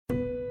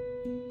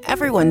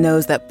Everyone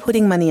knows that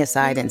putting money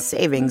aside in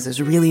savings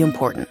is really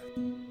important.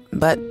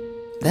 But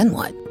then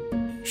what?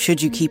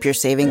 Should you keep your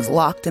savings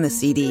locked in a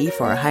CD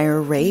for a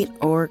higher rate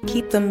or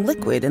keep them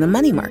liquid in a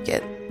money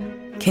market?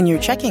 Can your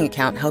checking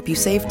account help you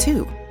save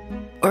too?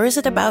 Or is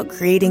it about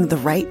creating the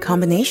right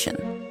combination?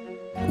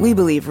 We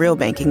believe real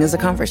banking is a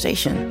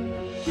conversation.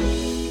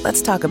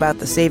 Let's talk about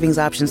the savings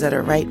options that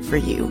are right for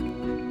you.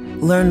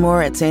 Learn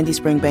more at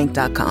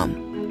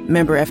sandyspringbank.com.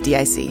 Member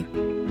FDIC.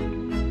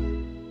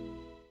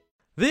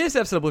 This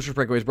episode of Blue Shirts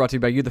Breakaway is brought to you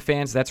by you, the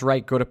fans. That's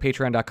right. Go to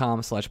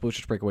patreon.com/Blue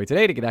Shirts Breakaway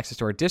today to get access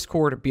to our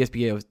Discord,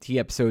 BSBOT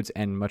episodes,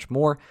 and much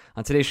more.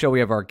 On today's show,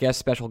 we have our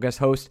special guest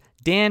host,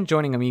 Dan,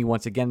 joining me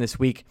once again this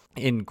week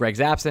in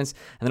Greg's absence.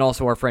 And then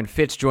also our friend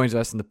Fitz joins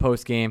us in the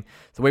post-game.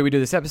 So the way we do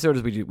this episode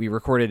is we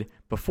recorded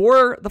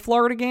before the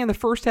Florida game, the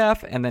first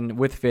half, and then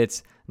with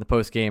Fitz in the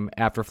post-game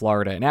after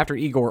Florida. And after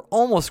Igor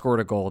almost scored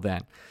a goal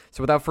then.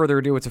 So without further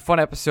ado, it's a fun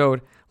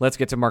episode. Let's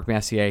get to Mark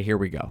Messier. Here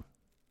we go.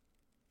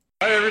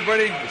 Hi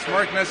everybody, it's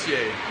Mark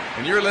Messier,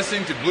 and you're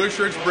listening to Blue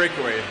Shirts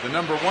Breakaway, the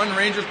 #1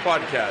 Rangers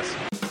podcast.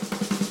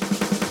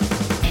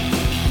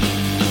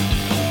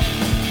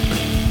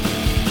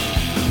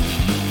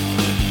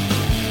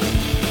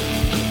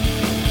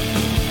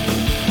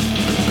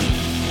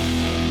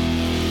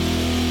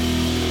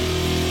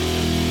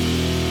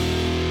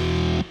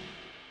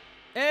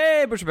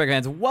 Hey, Blue Shirts Breakaway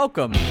fans,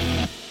 welcome to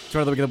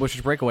another week of the Blue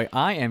Shirts Breakaway.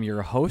 I am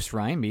your host,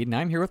 Ryan Mead, and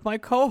I'm here with my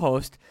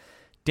co-host,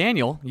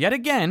 Daniel, yet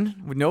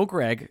again, with no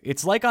Greg.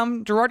 It's like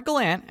I'm Gerard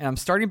Gallant, and I'm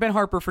starting Ben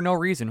Harper for no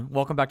reason.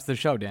 Welcome back to the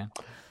show, Dan.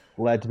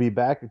 Glad to be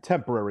back.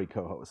 Temporary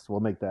co-host. We'll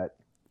make that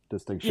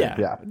distinction.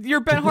 Yeah. You're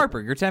Ben Harper.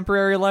 You're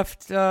temporary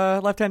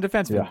left-hand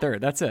defenseman, third.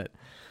 That's it.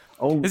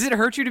 Does it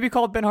hurt you to be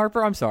called Ben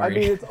Harper? I'm sorry. I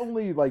mean, it's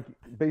only like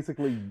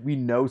basically we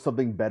know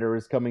something better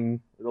is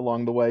coming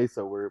along the way,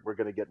 so we're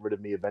going to get rid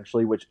of me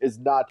eventually, which is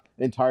not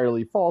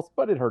entirely false,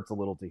 but it hurts a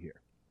little to hear.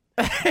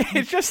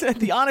 It's just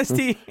the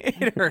honesty,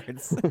 it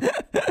hurts.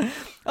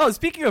 Oh,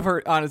 speaking of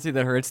honesty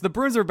that hurts, the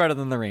Bruins are better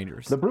than the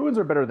Rangers. The Bruins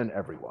are better than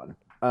everyone.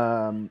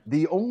 Allmark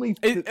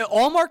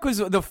was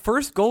the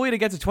first goalie to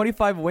get to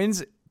 25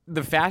 wins,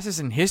 the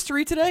fastest in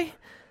history today?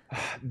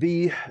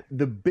 The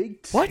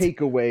big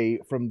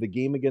takeaway from the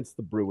game against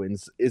the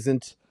Bruins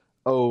isn't,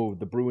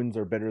 the Bruins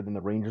are better than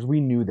the Rangers. We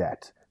knew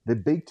that. The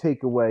big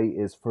takeaway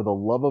is, for the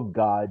love of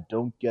God,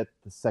 don't get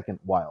the second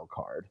wild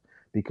card,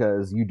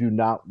 because you do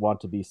not want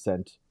to be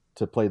sent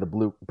to play the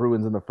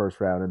Bruins in the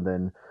first round, and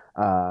then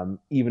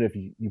even if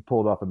you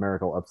pulled off a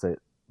miracle upset,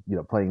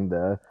 playing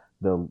the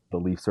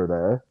Leafs or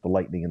the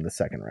Lightning in the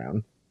second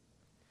round.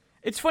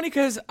 It's funny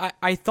because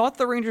I thought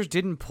the Rangers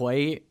didn't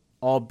play,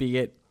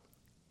 albeit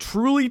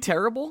truly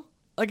terrible,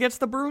 against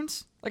the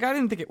Bruins. Like, I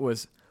didn't think it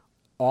was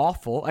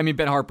awful. I mean,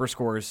 Ben Harper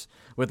scores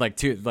with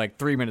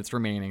 3 minutes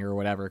remaining or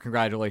whatever.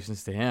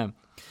 Congratulations to him.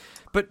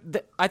 But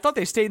I thought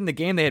they stayed in the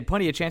game. They had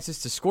plenty of chances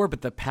to score,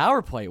 but the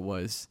power play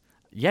was,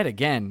 yet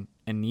again,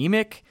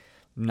 anemic,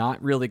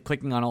 not really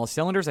clicking on all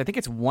cylinders. I think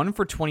it's 1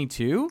 for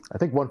 22. I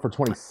think 1 for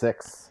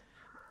 26.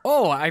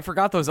 Oh, I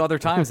forgot those other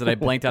times that I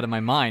blanked out of my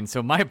mind.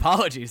 So my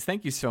apologies.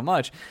 Thank you so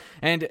much.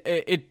 And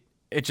it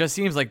just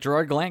seems like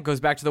Gerard Gallant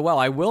goes back to the well.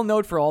 I will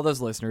note for all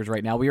those listeners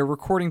right now, we are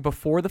recording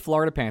before the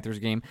Florida Panthers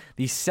game.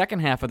 The second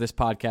half of this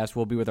podcast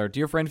will be with our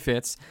dear friend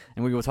Fitz,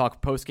 and we will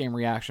talk post-game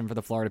reaction for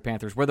the Florida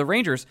Panthers, where the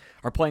Rangers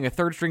are playing a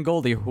third-string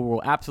goalie who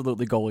will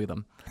absolutely goalie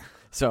them.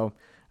 So,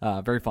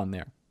 very fun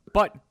there.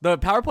 But the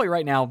power play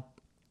right now,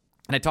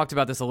 and I talked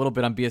about this a little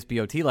bit on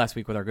BSBOT last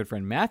week with our good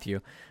friend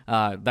Matthew.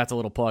 That's a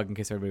little plug in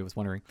case everybody was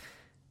wondering.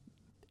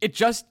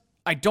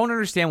 I don't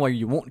understand why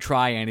you won't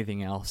try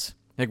anything else.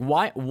 Like,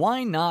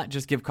 why not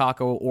just give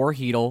Kakko or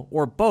Hedl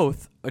or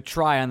both a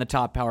try on the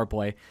top power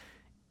play?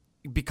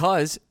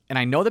 Because, and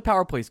I know the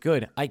power play is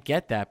good, I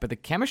get that, but the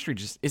chemistry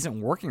just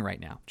isn't working right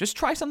now. Just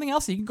try something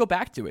else and you can go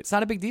back to it. It's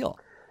not a big deal.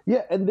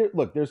 Yeah, and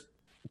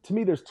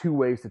there's two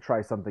ways to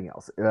try something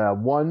else.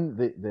 One,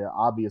 the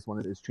obvious one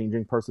is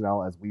changing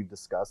personnel, as we've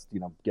discussed.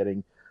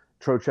 Getting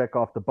Trocheck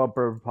off the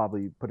bumper,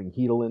 probably putting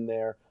Hedl in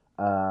there.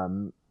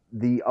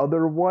 The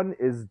other one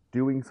is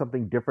doing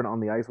something different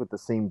on the ice with the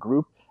same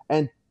group,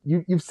 and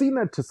you've seen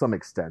that to some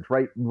extent,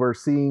 right? We're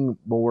seeing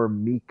more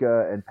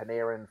Mika and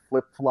Panarin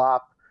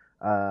flip-flop.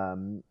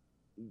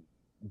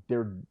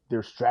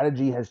 Their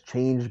strategy has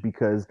changed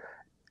because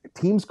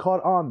teams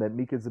caught on that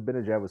Mika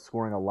Zibanejad was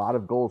scoring a lot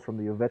of goals from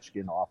the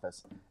Ovechkin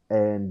office,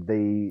 and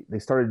they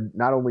started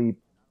not only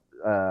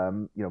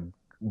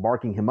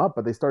marking him up,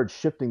 but they started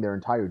shifting their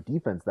entire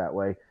defense that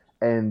way.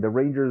 And the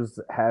Rangers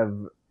have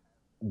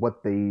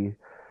what they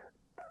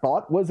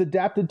thought was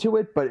adapted to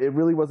it, but it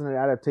really wasn't an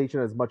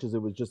adaptation as much as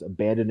it was just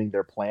abandoning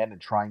their plan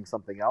and trying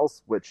something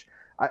else, which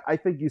I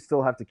think you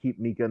still have to keep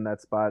Mika in that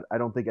spot. I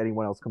don't think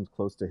anyone else comes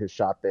close to his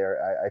shot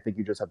there. I think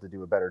you just have to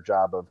do a better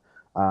job of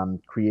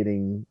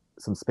creating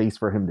some space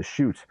for him to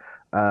shoot.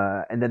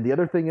 And then the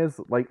other thing is,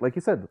 like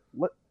you said,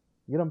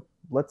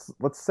 let's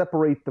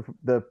separate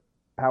the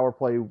power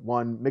play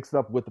one, mix it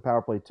up with the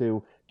power play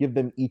two, give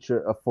them each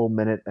a full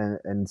minute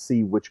and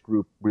see which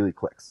group really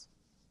clicks.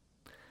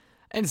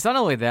 And it's not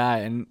only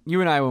that, and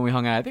you and I, when we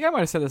hung out, I think I might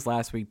have said this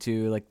last week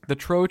too, like the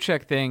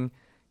Trocheck thing,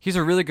 he's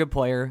a really good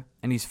player,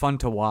 and he's fun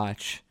to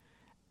watch.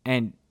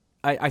 And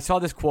I saw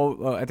this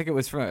quote, I think it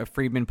was from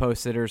Friedman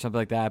posted or something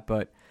like that,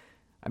 but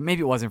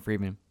maybe it wasn't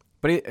Friedman.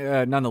 But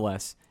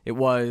nonetheless, it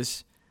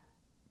was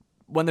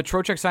when the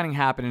Trocheck signing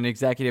happened, an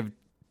executive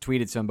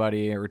tweeted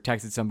somebody or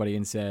texted somebody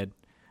and said,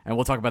 and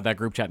we'll talk about that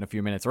group chat in a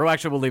few minutes. Or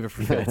actually, we'll leave it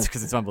for Fitz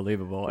because it's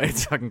unbelievable.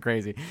 It's fucking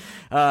crazy.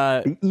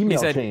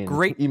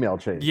 Email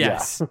chain.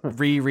 Yes.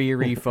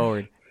 Yeah.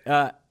 Forward.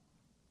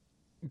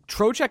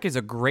 Trocheck is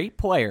a great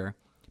player,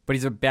 but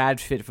he's a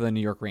bad fit for the New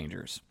York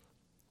Rangers.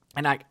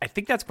 And I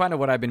think that's kind of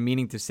what I've been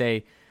meaning to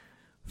say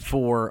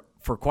for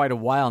quite a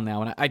while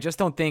now. And I just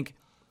don't think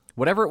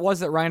whatever it was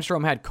that Ryan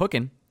Strome had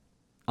cooking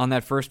on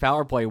that first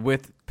power play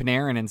with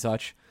Panarin and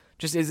such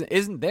just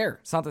isn't there.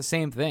 It's not the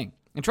same thing.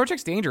 And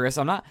Trocheck's dangerous.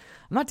 I'm not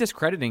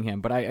discrediting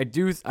him, but I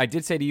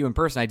did say to you in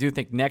person, I do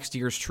think next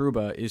year's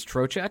Trouba is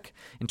Trocheck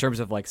in terms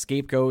of like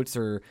scapegoats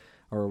or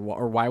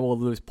why we'll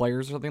lose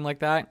players or something like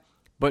that.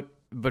 But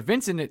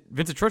Vincent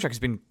Trocheck has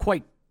been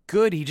quite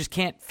good. He just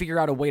can't figure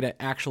out a way to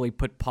actually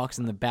put pucks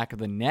in the back of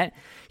the net.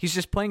 He's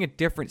just playing a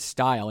different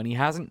style, and he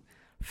hasn't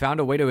found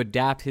a way to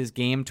adapt his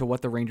game to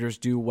what the Rangers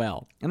do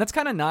well. And that's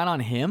kind of not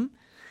on him.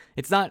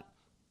 It's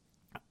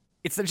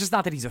just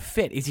not that he's a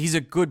fit. He's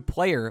a good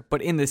player,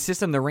 but in the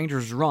system the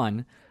Rangers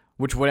run,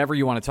 which whatever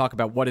you want to talk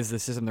about, what is the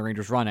system the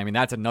Rangers run? I mean,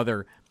 that's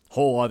another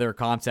whole other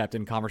concept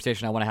and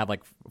conversation. I want to have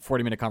like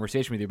 40-minute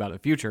conversation with you about in the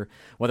future,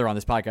 whether on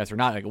this podcast or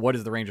not. Like, what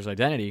is the Rangers'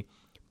 identity?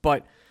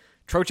 But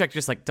Trocheck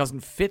just like doesn't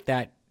fit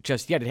that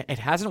just yet. It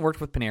hasn't worked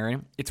with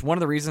Panarin. It's one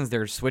of the reasons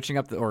they're switching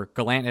up, or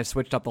Gallant has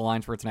switched up the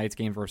lines for tonight's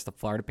game versus the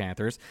Florida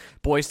Panthers.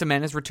 Boyce to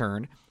Men has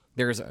returned.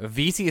 There's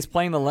VC is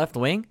playing the left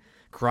wing.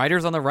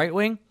 Kreider's on the right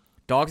wing.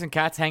 Dogs and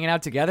cats hanging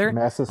out together.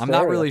 Mass hysteria. I'm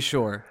not really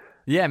sure.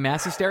 Yeah,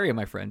 mass hysteria,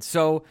 my friend.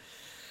 So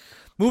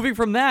moving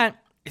from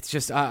that, it's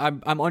just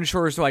I'm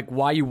unsure as to like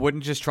why you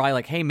wouldn't just try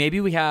like, hey, maybe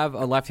we have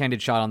a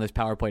left-handed shot on this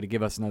power play to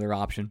give us another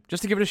option,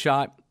 just to give it a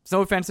shot. It's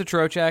no offense to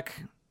Trocheck,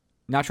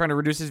 not trying to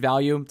reduce his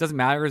value. Doesn't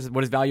matter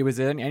what his value is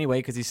in anyway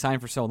because he's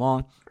signed for so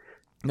long.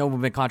 No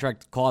movement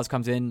contract clause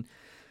comes in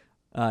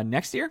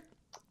next year,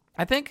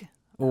 I think,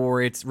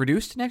 or it's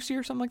reduced next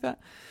year, something like that.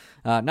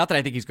 Not that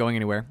I think he's going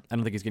anywhere. I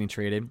don't think he's getting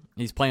traded.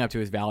 He's playing up to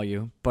his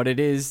value, but it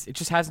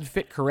just hasn't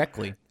fit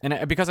correctly.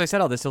 And because I said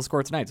all this, he'll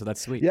score tonight, so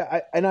that's sweet. Yeah,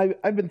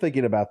 I've been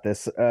thinking about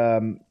this.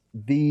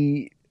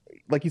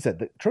 Like you said,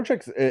 the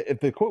Trocheck's, if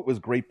the quote was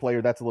great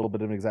player, that's a little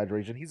bit of an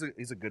exaggeration.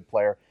 He's a good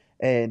player,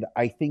 and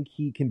I think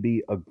he can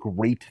be a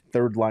great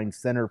third line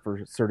center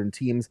for certain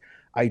teams.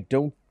 I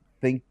don't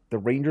think the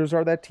Rangers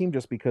are that team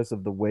just because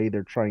of the way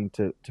they're trying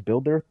to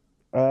build their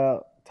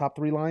top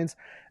three lines.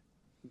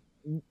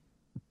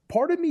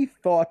 Part of me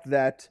thought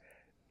that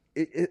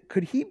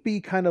could he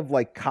be kind of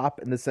like Kopp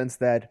in the sense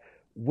that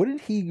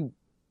wouldn't he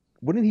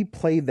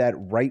play that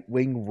right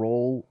wing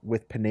role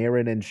with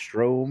Panarin and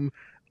Strome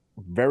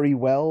very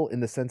well in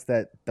the sense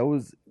that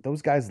those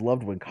guys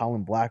loved when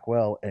Colin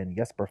Blackwell and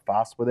Jesper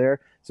Fast were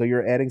there. So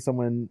you're adding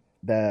someone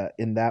that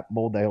in that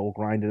mold that will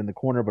grind it in the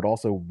corner, but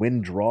also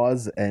win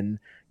draws and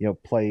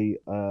play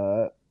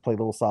a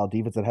little solid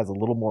defense that has a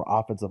little more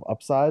offensive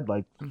upside.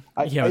 Like,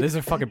 there's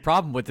a fucking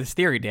problem with this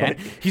theory, Dan.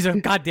 He's a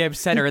goddamn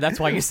center.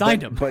 That's why you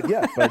signed him.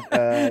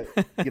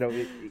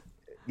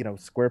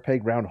 Square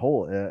peg, round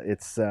hole.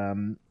 It's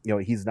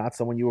he's not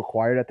someone you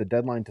acquired at the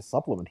deadline to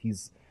supplement.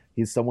 He's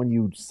someone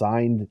you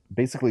signed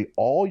basically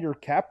all your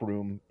cap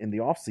room in the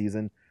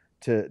offseason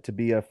to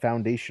be a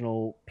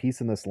foundational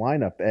piece in this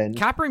lineup. And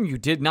cap room you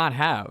did not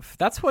have.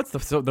 That's what's the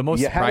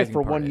most surprising part. You had it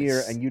for 1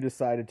 year, and you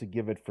decided to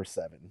give it for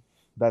 7.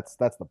 That's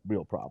the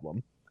real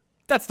problem.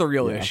 That's the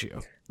real issue.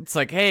 It's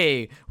like,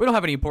 hey, we don't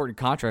have any important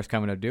contracts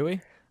coming up, do we?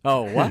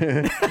 Oh, what?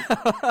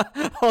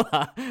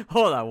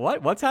 Hold on.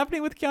 What? What's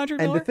happening with Keandre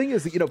Miller? And the thing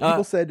is,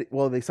 people said,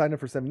 well, they signed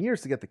up for 7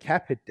 years to get the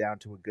cap hit down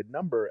to a good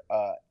number.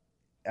 I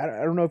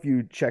don't know if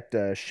you checked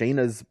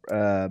Shayna's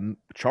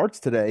charts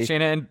today.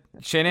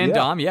 Shayna and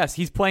Dom, yes,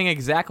 he's playing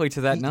exactly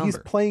to that number. He's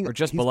playing or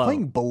just he's below.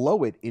 Playing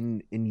below it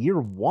in year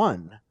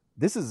one.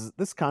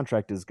 This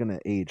contract is going to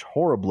age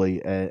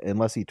horribly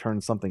unless he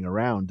turns something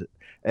around.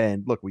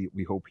 And look,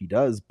 we hope he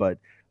does, but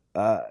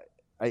I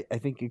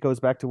think it goes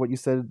back to what you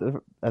said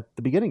at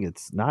the beginning. It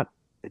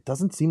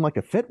doesn't seem like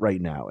a fit right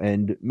now,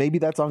 and maybe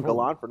that's on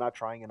Gallant for not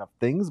trying enough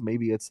things.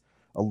 Maybe it's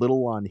a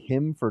little on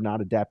him for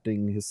not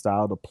adapting his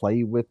style to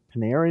play with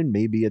Panarin.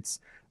 Maybe it's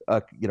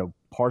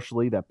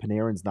partially that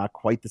Panarin's not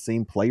quite the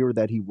same player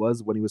that he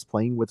was when he was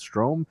playing with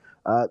Strome.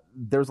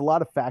 There's a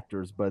lot of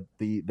factors, but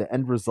the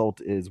end result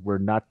is we're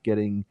not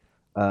getting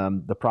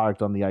the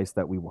product on the ice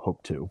that we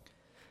hope to.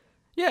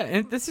 Yeah,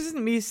 and this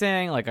isn't me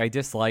saying like I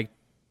dislike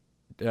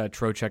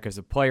Trocheck as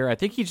a player. I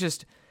think he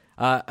just,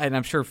 and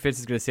I'm sure Fitz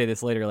is going to say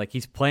this later, like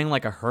he's playing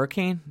like a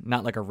Hurricane,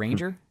 not like a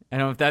Ranger. I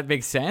don't know if that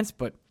makes sense,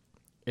 but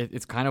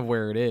it's kind of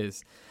where it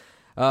is.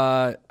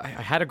 I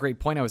had a great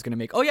point I was going to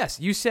make. Oh, yes,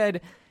 you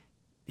said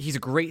he's a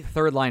great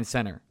third-line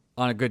center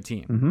on a good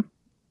team. Mm-hmm.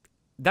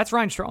 That's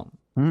Ryan Strome.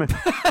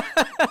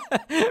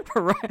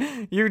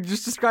 You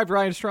just described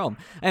Ryan Strome.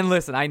 And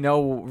listen, I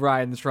know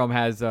Ryan Strome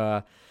has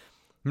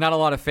not a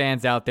lot of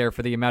fans out there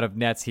for the amount of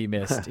nets he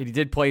missed. He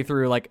did play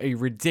through like a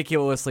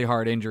ridiculously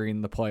hard injury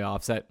in the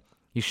playoffs that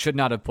he should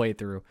not have played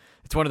through.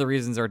 It's one of the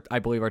reasons I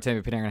believe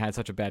Artemi Panarin had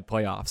such a bad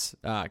playoffs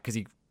because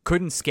he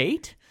couldn't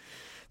skate.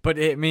 But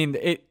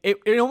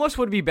it almost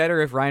would be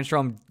better if Ryan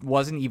Strome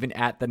wasn't even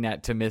at the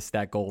net to miss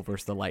that goal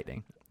versus the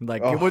Lightning.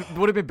 Like it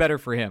would have been better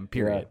for him.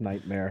 Period. Yeah,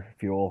 nightmare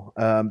fuel.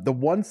 The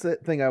one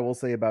thing I will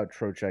say about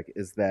Trocheck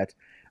is that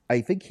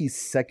I think he's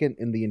second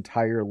in the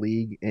entire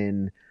league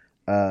in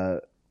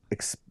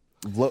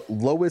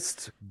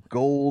lowest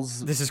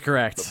goals. This is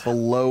correct.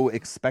 Below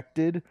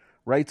expected,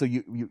 right? So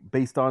you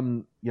based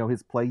on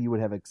his play, you would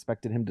have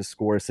expected him to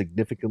score a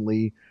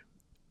significantly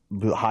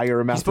higher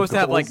amount. He's supposed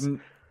of goals. to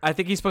have I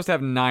think he's supposed to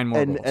have 9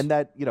 more goals. And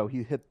that,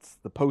 he hits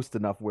the post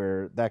enough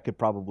where that could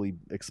probably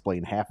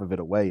explain half of it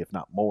away, if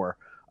not more.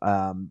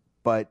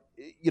 But,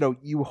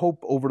 you hope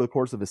over the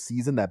course of a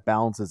season that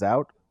balances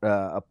out.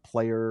 A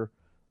player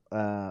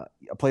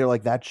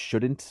like that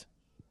shouldn't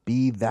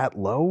be that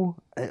low.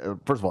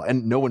 First of all,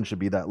 and no one should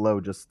be that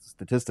low just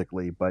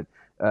statistically, but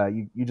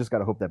you just got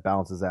to hope that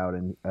balances out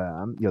and,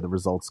 the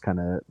results kind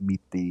of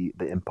meet the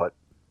input.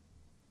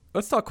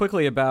 Let's talk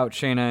quickly about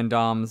Shayna and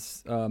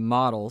Dom's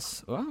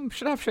models. Well, we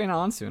should have Shayna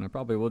on soon. I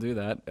probably will do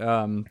that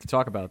to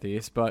talk about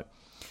these. But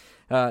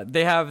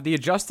they have the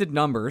adjusted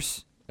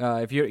numbers.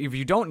 If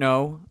you don't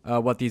know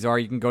what these are,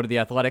 you can go to The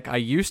Athletic. I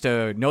used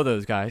to know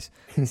those guys.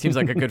 Seems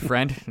like a good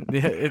friend.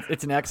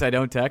 It's an ex I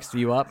don't text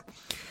you up.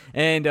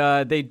 And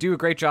they do a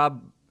great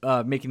job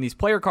making these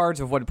player cards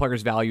of what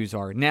players' values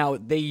are. Now,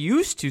 they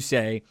used to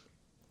say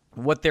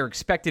what their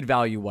expected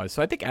value was.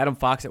 So I think Adam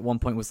Fox at one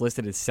point was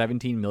listed as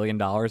 $17 million.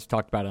 We've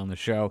talked about it on the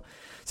show.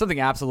 Something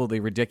absolutely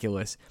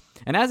ridiculous.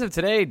 And as of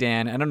today,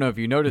 Dan, I don't know if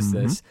you noticed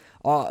this,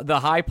 the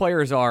high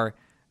players are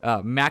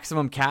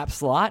maximum cap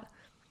slot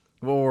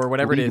or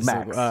whatever League it is.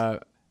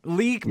 Max.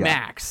 League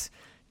Max.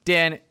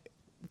 Dan,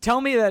 tell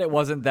me that it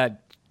wasn't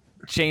that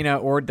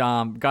Shayna or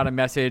Dom got a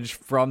message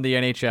from the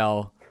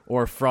NHL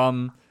or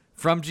from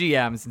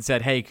GMs and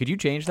said, hey, could you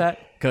change that?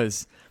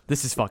 Because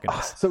this is fucking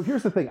us. So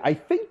here's the thing. I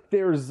think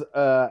there's,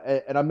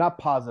 and I'm not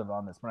positive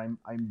on this, but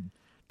I'm.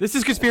 This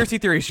is conspiracy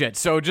theory shit.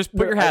 So just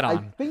put your hat on.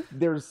 I think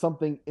there's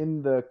something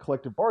in the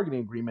collective bargaining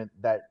agreement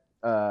that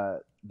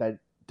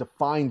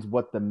defines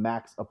what the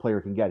max a player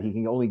can get. He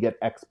can only get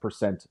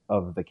X%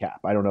 of the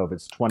cap. I don't know if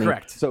it's 20.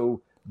 Correct.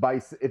 So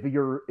if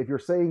you're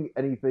saying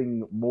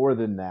anything more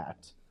than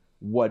that,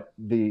 what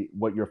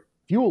you're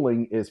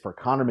fueling is for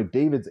Connor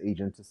McDavid's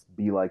agent to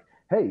be like,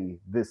 hey,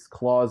 this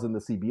clause in the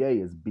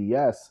CBA is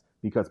BS.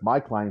 Because my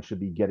client should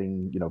be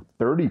getting,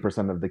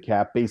 30% of the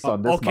cap based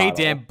on this model.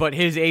 Dan, but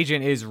his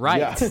agent is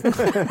right. Yeah.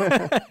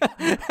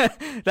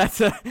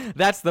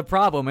 That's the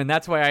problem, and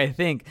that's why I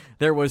think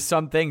there was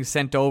something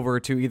sent over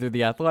to either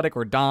The Athletic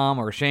or Dom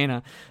or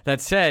Shayna that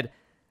said,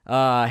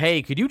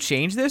 hey, could you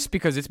change this?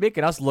 Because it's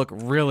making us look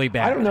really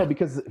bad. I don't know,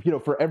 because,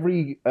 for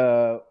every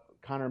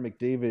Connor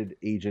McDavid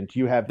agent,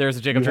 you have... There's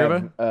a Jacob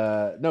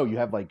Trouba? No, you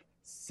have,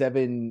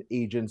 7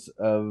 agents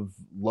of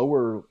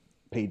lower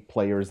paid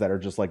players that are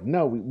just like,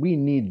 no, we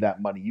need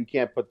that money. You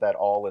can't put that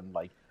all in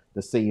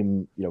the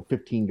same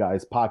 15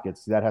 guys'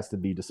 pockets. That has to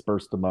be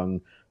dispersed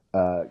among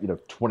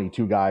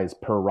 22 guys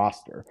per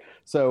roster.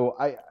 So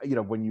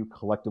when you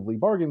collectively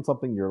bargain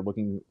something, you're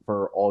looking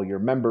for all your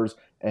members,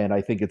 and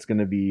I think it's going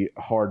to be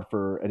hard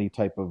for any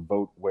type of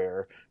vote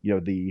where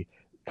the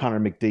Connor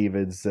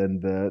McDavids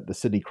and the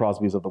Sidney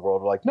Crosbys of the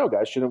world are like, no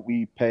guys, shouldn't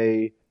we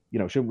pay?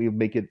 Shouldn't we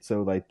make it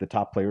so the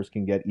top players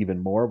can get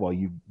even more while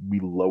we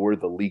lower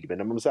the league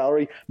minimum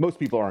salary? Most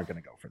people aren't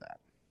going to go for that.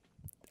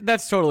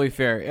 That's totally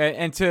fair.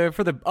 And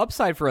for the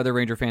upside for other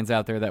Ranger fans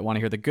out there that want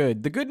to hear the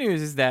good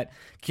news is that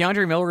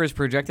Keandre Miller is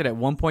projected at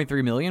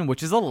 $1.3 million,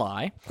 which is a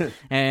lie.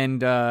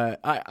 And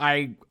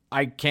I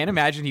can't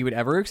imagine he would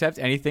ever accept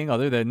anything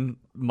other than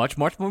much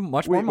more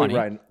money.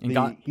 Ryan,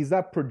 he's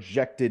not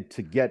projected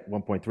to get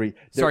 1.3.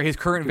 Sorry, his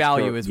current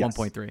value is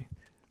 1.3.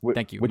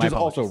 Thank you. Which is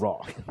also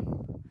wrong.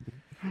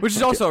 Which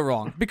is also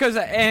wrong because,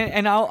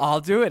 and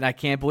I'll do it. And I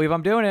can't believe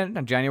I'm doing it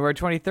on January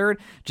 23rd.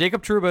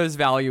 Jacob Trouba's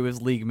value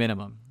is league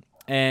minimum,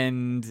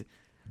 and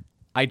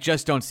I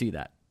just don't see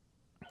that.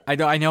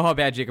 I know how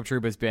bad Jacob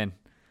Trouba's been.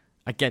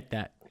 I get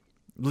that.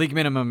 League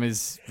minimum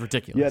is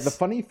ridiculous. Yeah, the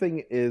funny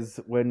thing is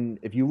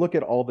if you look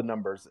at all the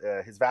numbers,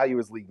 his value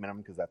is league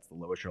minimum because that's the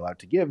lowest you're allowed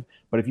to give.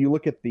 But if you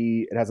look at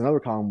it has another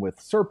column with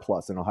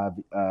surplus, and it'll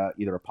have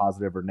either a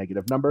positive or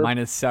negative number.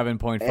 Minus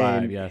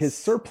 7.5, yes. His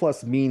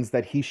surplus means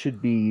that he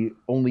should be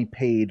only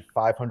paid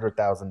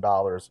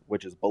 $500,000,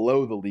 which is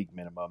below the league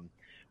minimum,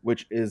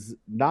 which is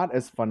not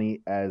as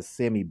funny as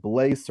Sammy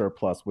Blaze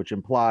surplus, which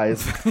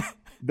implies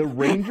the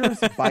Rangers,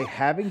 by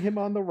having him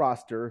on the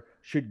roster,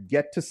 should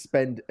get to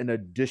spend an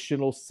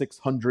additional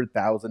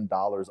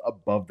 $600,000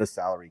 above the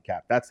salary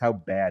cap. That's how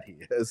bad he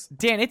is.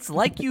 Dan, it's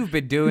like you've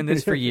been doing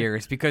this for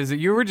years because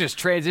you were just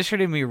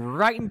transitioning me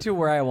right into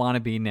where I want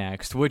to be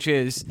next, which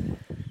is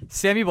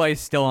Sammy Blaze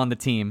still on the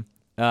team.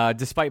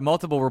 despite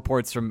multiple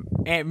reports from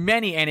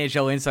many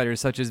NHL insiders,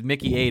 such as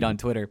Mickey 8 on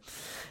Twitter.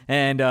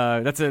 And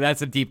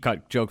that's a deep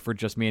cut joke for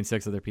just me and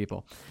 6 other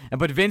people.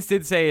 But Vince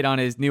did say it on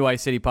his New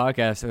Ice City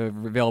podcast,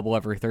 available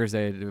every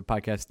Thursday, a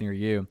podcast near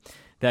you,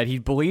 that he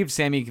believed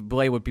Sammy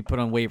Blais would be put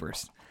on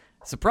waivers.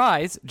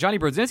 Surprise, Johnny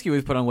Brodzinski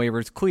was put on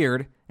waivers,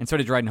 cleared, and so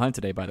did Dryden Hunt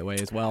today, by the way,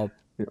 as well.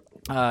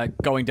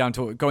 Going down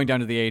to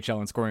the AHL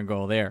and scoring a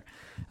goal there.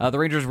 The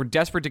Rangers were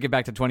desperate to get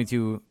back to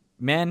 22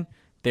 men.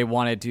 They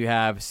wanted to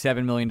have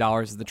 $7 million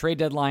as the trade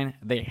deadline.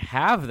 They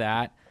have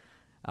that.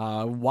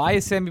 Why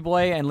is Sammy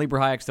Blais and Libor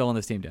Hajek still on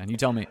this team, Dan? You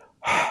tell me.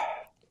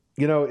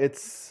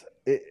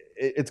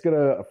 It's going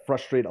to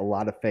frustrate a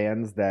lot of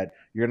fans that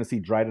you're going to see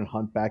Dryden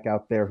Hunt back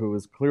out there, who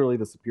is clearly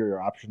the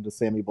superior option to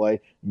Sammy Blais.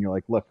 And you're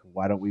like, look,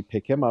 why don't we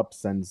pick him up,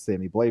 send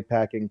Sammy Blais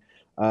packing?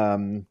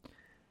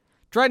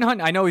 Dryden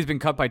Hunt, I know he's been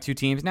cut by 2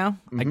 teams now.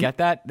 Mm-hmm. I get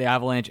that, the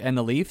Avalanche and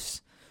the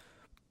Leafs.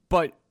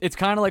 But it's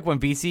kind of like when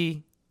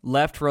BC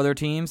left for other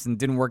teams and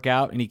didn't work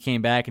out, and he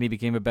came back and he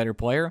became a better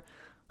player.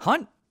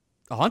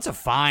 Hunt's a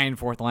fine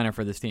fourth liner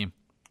for this team.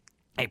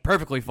 Hey,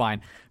 perfectly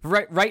fine.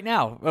 Right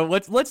now,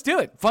 let's do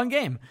it. Fun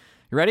game.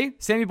 You ready?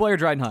 Sammy Blais or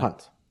Dryden Hunt?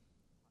 Hunt.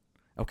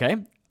 Okay.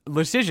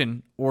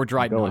 Decision or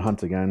Dryden Hunt?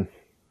 Hunt again.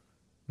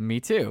 Me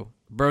too.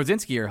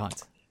 Brodzinski or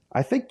Hunt?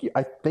 I think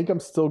I'm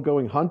still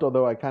going Hunt,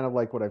 although I kind of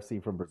like what I've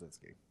seen from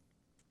Brodzinski.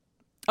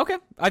 Okay,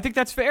 I think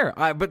that's fair.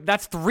 But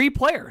that's 3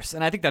 players,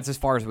 and I think that's as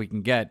far as we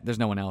can get. There's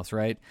no one else,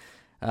 right?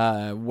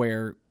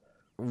 Where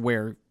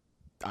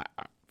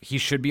he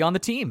should be on the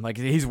team. Like,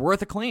 he's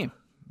worth a claim.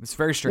 It's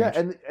very strange.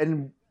 Yeah,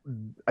 and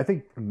I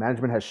think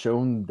management has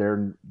shown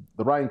the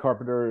Ryan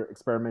Carpenter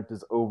experiment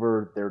is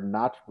over. They're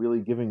not really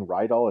giving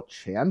Rydal a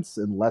chance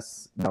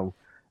unless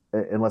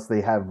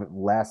they have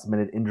last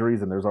minute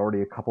injuries, and there's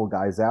already a couple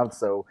guys out.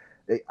 So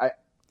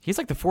he's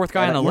like the 4th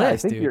guy on the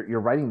list. I think dude.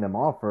 You're writing them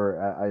off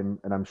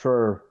I'm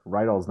sure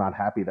Rydal's not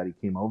happy that he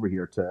came over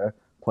here to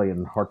play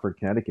in Hartford,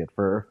 Connecticut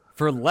for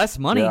less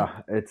money.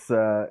 Yeah, it's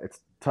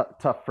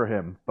tough for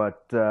him,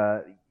 but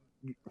I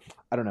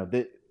don't know.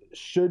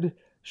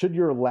 Should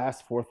your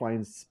last fourth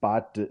line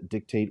spot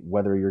dictate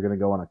whether you're going to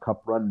go on a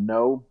cup run?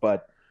 No,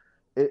 but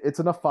it's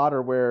enough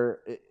fodder where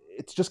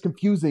it's just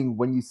confusing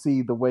when you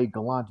see the way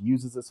Gallant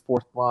uses his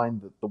fourth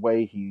line, the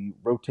way he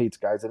rotates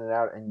guys in and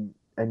out,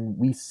 and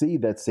we see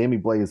that Sammy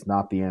Blais is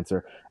not the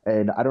answer.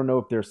 And I don't know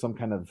if there's some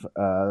kind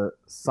of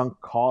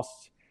sunk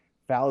cost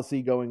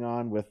fallacy going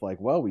on with like,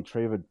 well, we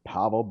traded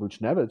Pavel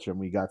Buchnevich and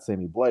we got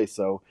Sammy Blais,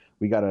 so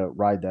we got to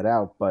ride that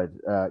out. But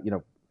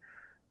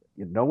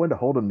know when to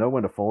hold him, know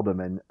when to fold him,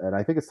 and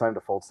I think it's time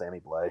to fold Sammy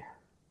Blais.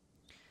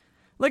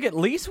 Like, at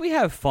least we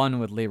have fun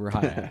with Libor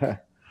Hajek.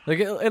 Like,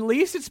 at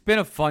least it's been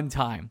a fun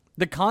time.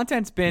 The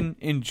content's been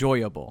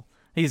enjoyable.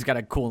 He's got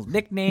a cool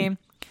nickname.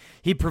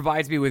 He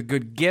provides me with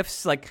good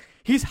gifts. Like,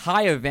 he's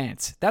high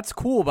events. That's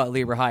cool about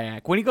Libor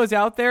Hajek. When he goes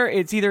out there,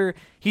 it's either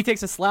he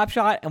takes a slap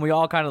shot and we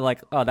all kind of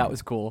like, oh, that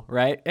was cool,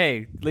 right?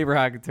 Hey, Libor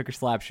Hajek took a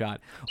slap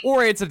shot.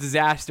 Or it's a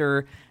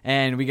disaster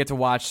and we get to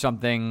watch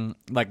something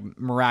like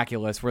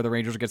miraculous where the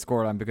Rangers get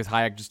scored on because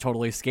Hajek just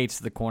totally skates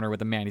to the corner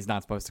with a man he's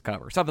not supposed to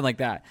cover. Something like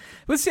that.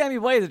 With Sammy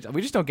Blais,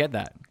 we just don't get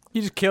that.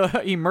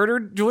 He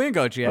murdered Julien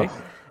Gauthier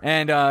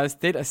and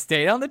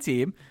stayed on the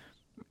team.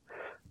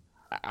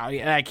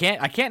 I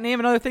can't name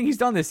another thing he's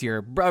done this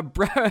year.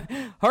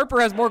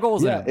 Harper has more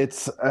goals than him.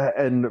 It's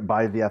and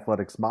by the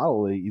Athletics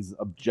model, he's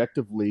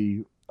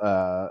objectively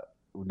not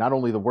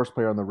only the worst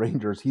player on the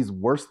Rangers, he's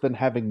worse than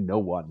having no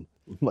one.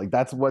 Like,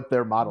 that's what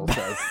their model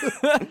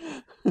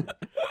says.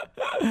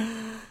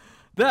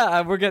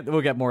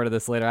 We'll get more to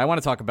this later. I want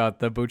to talk about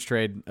the Booch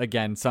trade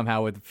again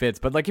somehow with Fitz,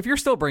 but like, if you're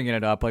still bringing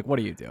it up, like, what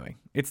are you doing?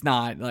 It's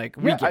not like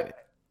we get it.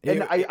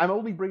 And I'm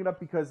only bringing it up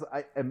because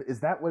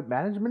is that what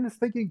management is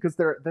thinking? Because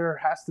there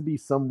has to be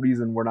some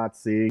reason we're not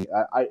seeing.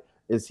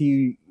 Is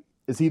he?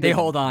 They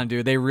hold on,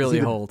 dude. They really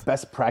hold.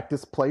 Best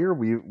practice player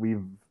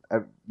we've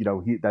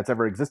that's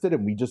ever existed,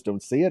 and we just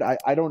don't see it.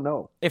 I don't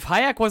know. If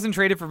Hajek wasn't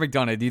traded for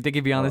McDonough, do you think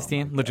he'd be on this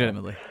team?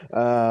 Legitimately.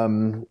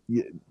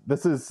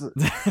 This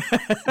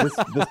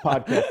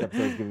podcast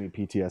episode is giving me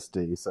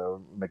PTSD.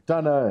 So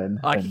McDonough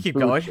and I can keep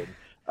going.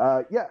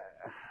 Yeah.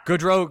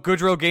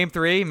 Goodrow game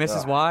 3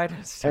 misses wide.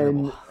 It's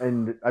terrible.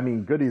 And I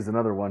mean, Goody's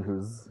another one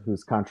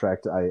whose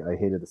contract I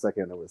hated the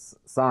second it was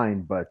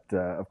signed, but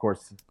of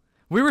course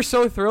we were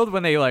so thrilled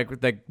when they like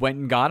went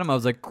and got him. I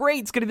was like,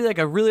 great, it's gonna be like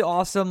a really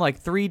awesome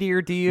like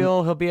 3-year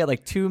deal. He'll be at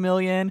like $2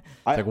 million.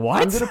 Like,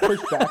 what? I'm gonna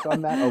push back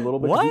on that a little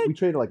bit. What? We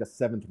traded like a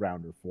 7th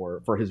rounder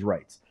for his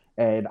rights.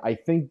 And I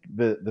think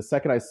the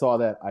second I saw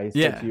that, I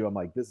said to you, I'm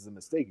like, this is a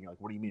mistake. And you're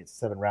like, what do you mean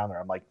it's a 7th rounder?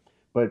 I'm like,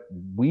 but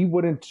we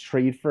wouldn't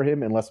trade for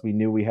him unless we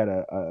knew we had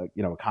a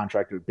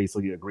contract to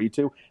basically agree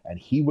to, and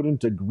he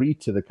wouldn't agree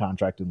to the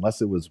contract unless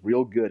it was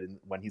real good. And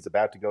when he's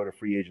about to go to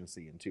free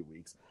agency in 2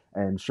 weeks,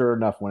 and sure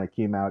enough, when it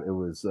came out, it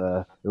was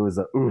a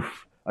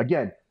oof.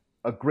 Again,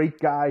 a great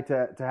guy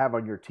to have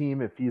on your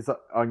team if he's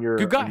on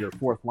your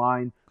fourth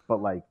line, but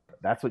like,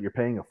 that's what you're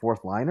paying a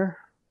fourth liner.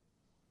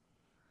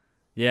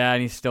 Yeah,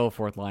 and he's still a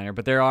fourth liner,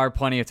 but there are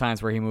plenty of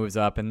times where he moves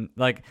up, and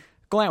like,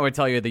 Glant would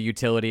tell you the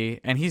utility,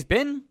 and he's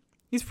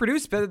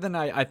produced better than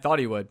I thought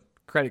he would.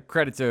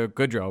 Credit to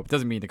Goodrow.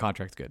 Doesn't mean the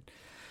contract's good.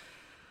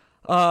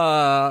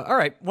 All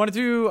right. Want to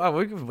do?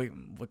 We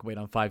can wait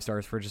on 5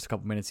 stars for just a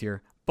couple minutes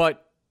here.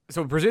 But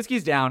so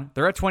Brzezinski's down.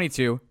 They're at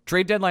 22.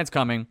 Trade deadline's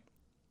coming.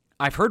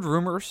 I've heard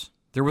rumors.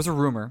 There was a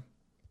rumor.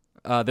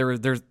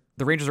 The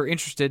Rangers are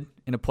interested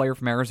in a player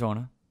from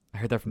Arizona. I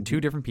heard that from 2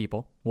 different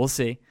people. We'll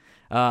see.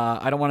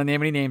 I don't want to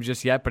name any names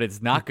just yet, but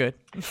it's not good.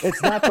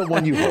 It's not the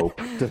one you hope.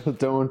 It's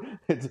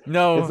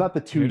not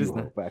the 2 you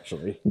hope,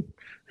 actually.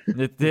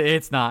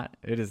 It's not.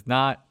 It is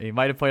not. He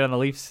might have played on the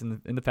Leafs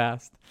in the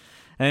past,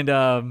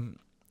 and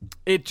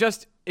it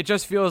just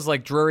feels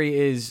like Drury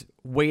is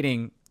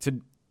waiting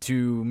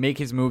to make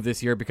his move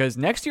this year, because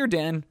next year,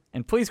 Dan,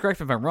 and please correct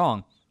me if I'm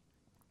wrong,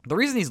 the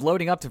reason he's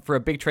loading up for a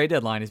big trade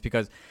deadline is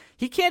because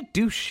he can't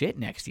do shit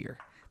next year.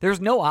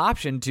 There's no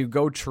option to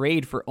go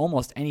trade for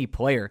almost any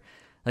player.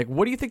 Like,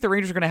 what do you think the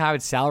Rangers are going to have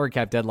at salary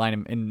cap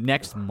deadline in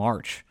next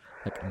March?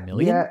 Like $1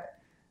 million? Yeah,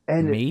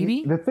 and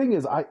maybe. The thing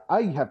is, I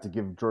have to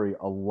give Drury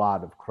a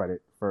lot of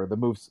credit for the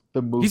moves.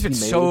 He's been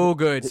so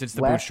good since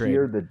the Boots trade.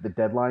 Last year, the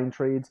deadline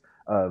trades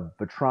of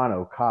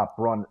Vetrano, Kopp,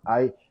 Braun,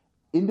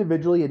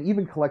 individually and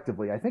even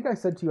collectively, I think I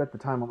said to you at the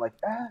time, I'm like,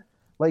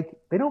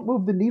 they don't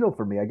move the needle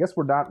for me. I guess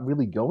we're not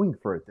really going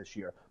for it this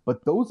year.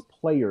 But those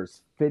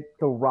players fit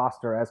the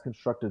roster as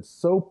constructed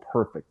so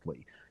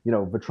perfectly.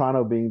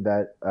 Vetrano being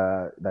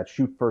that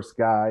shoot first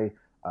guy,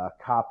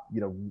 Kopp,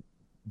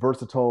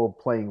 versatile,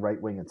 playing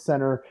right wing and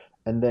center,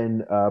 and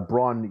then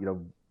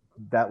Braun,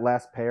 that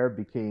last pair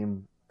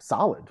became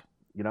solid,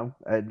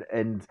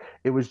 and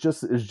it was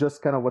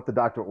just kind of what the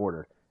doctor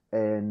ordered.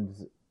 And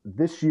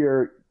this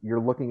year you're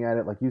looking at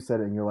it like you said,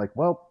 and you're like,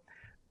 well,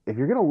 if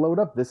you're going to load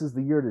up, this is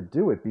the year to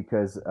do it,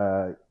 because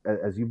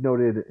as you've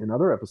noted in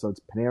other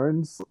episodes,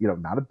 Panarin's,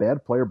 not a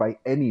bad player by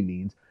any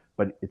means,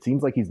 but it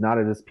seems like he's not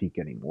at his peak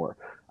anymore.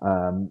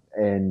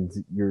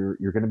 And you're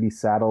going to be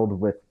saddled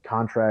with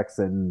contracts,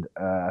 and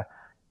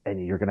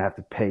you're going to have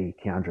to pay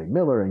Keandre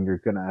Miller, and you're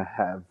going to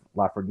have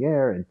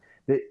Lafreniere. And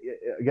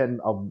again,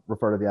 I'll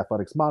refer to the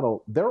Athletics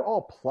model. They're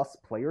all plus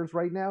players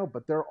right now,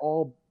 but they're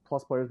all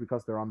plus players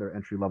because they're on their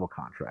entry level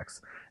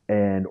contracts,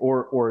 and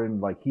or in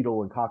like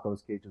Hedl and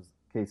Kakko's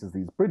cases,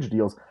 these bridge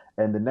deals.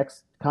 And the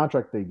next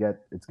contract they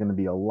get, it's going to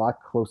be a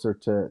lot closer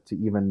to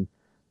even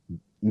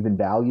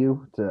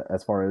value to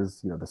as far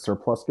as the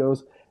surplus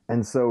goes.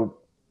 And so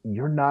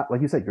you're not, like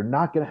you said, you're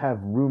not going to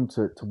have room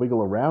to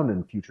wiggle around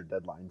in future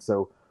deadlines.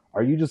 So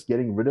are you just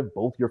getting rid of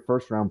both your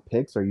first round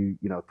picks? Are you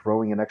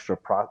throwing an extra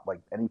like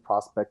any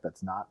prospect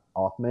that's not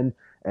Othman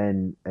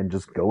and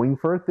just going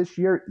for it this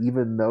year,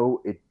 even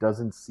though it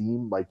doesn't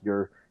seem like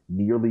you're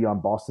nearly on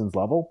Boston's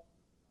level?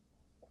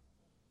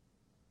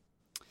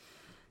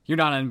 You're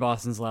not on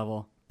Boston's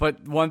level.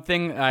 But one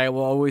thing I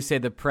will always say,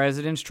 the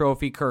President's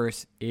Trophy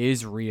curse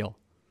is real.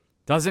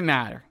 Doesn't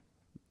matter.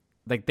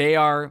 Like, they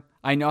are,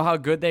 I know how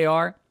good they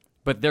are,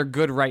 but they're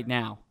good right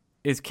now.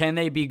 Can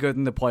they be good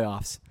in the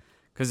playoffs?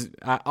 Because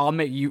I'll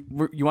make you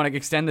want to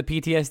extend the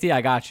PTSD?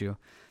 I got you.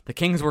 The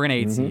Kings were an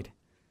 8 seed.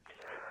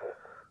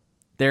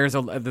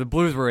 The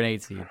Blues were an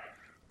 8 seed.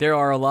 There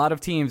are a lot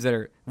of teams that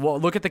are, well,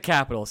 look at the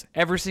Capitals.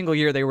 Every single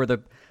year they were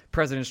the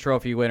President's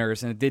Trophy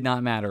winners, and it did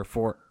not matter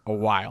for a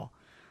while.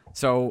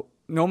 So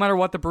no matter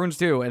what the Bruins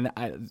do, and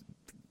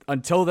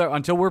until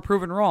we're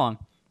proven wrong,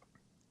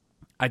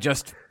 the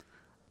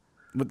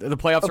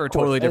playoffs are a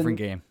totally different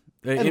game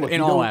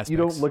in all aspects. You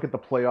don't look at the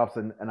playoffs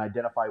and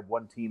identify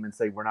one team and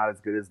say we're not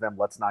as good as them,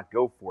 let's not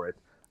go for it.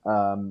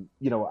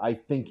 I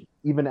think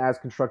even as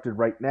constructed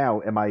right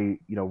now, am I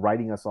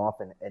writing us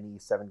off in any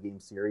 7-game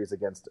series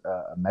against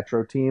a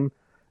Metro team?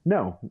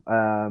 No.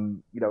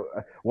 Well,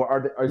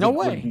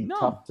 would it be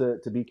tough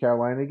to beat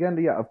Carolina again?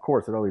 Yeah, of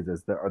course it always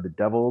is. Are the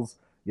Devils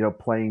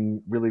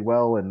playing really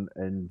well and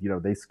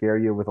they scare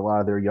you with a lot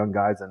of their young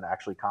guys and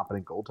actually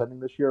competent goaltending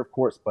this year? Of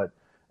course, but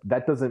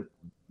that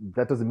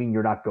doesn't mean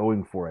you're not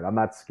going for it. I'm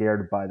not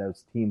scared by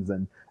those teams,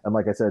 and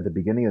like I said at the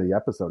beginning of the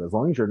episode, as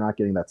long as you're not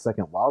getting that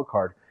second wild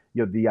card,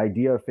 the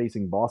idea of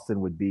facing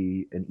Boston would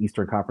be an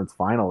Eastern Conference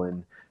final,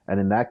 and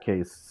in that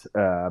case,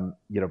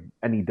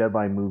 any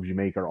deadline moves you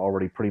make are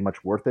already pretty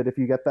much worth it if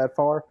you get that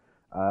far.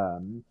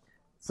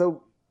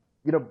 So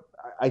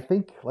I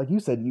think, like you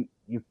said,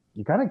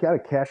 you kind of got to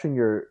cash in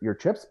your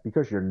chips,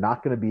 because you're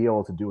not going to be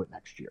able to do it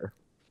next year.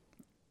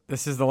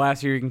 This is the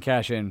last year you can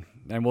cash in,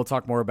 and we'll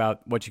talk more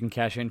about what you can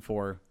cash in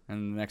for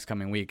in the next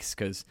coming weeks,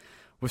 because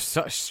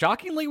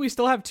shockingly, we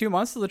still have 2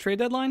 months to the trade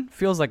deadline.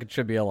 Feels like it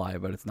should be a lie,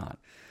 but it's not.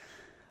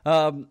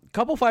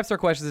 Couple 5-star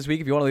questions this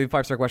week. If you want to leave a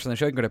 5-star question on the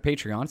show, you can go to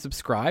Patreon,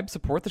 subscribe,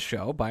 support the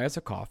show, buy us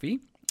a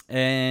coffee,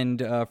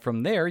 and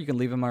from there, you can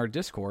leave them on our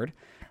Discord.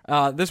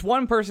 This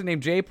one person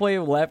named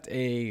JPlay left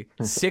a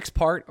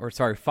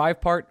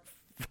 5-part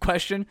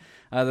question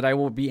that I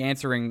will be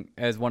answering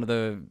as one of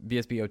the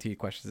VSBOT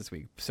questions this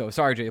week. So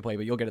sorry, JPlay,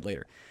 but you'll get it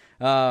later.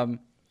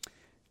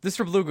 This is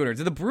for Blue Gooners.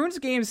 Did the Bruins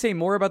game say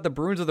more about the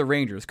Bruins or the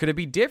Rangers? Could it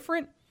be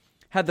different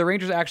had the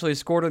Rangers actually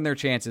scored on their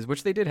chances,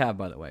 which they did have,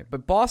 by the way?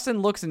 But Boston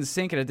looks in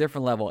sync at a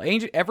different level.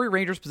 Every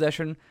Rangers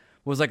possession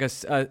was like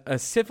a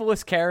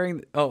syphilis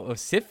carrying.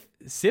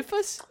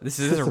 Syphus? This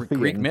is a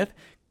Greek myth.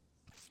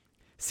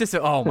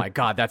 Oh my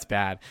God, that's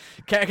bad.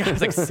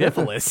 It's like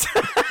syphilis.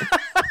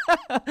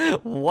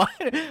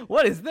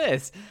 What is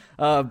this?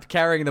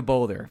 Carrying the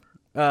boulder.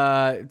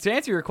 To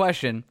answer your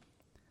question,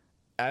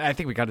 I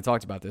think we kind of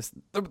talked about this.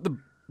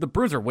 The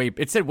Bruins are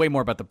it said way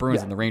more about the Bruins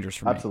than the Rangers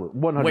for me.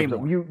 Absolutely. 100%. Way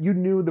more. You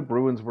knew the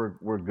Bruins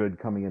were good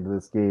coming into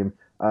this game.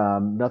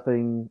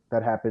 Nothing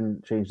that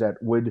happened changed that.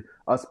 Would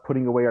us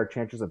putting away our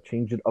chances have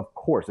changed it? Of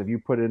course. If you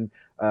put in,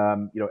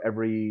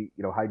 every,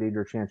 high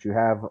danger chance you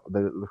have,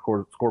 the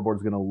scoreboard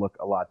is going to look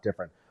a lot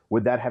different.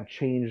 Would that have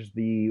changed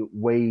the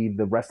way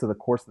the rest of the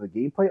course of the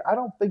game played? I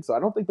don't think so. I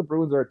don't think the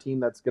Bruins are a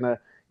team that's going to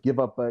give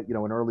up, an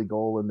early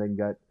goal and then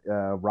get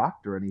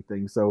rocked or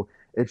anything. So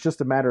it's just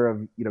a matter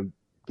of,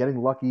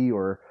 getting lucky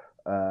or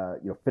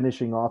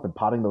finishing off and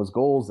potting those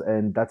goals,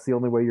 and that's the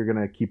only way you're going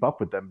to keep up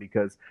with them.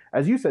 Because,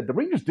 as you said, the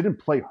Rangers didn't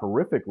play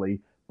horrifically,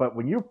 but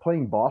when you're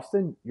playing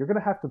Boston, you're going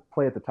to have to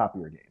play at the top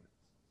of your game.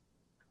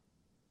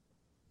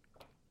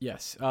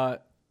 Yes.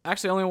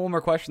 Actually, only one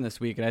more question this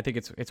week, and I think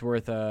it's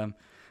worth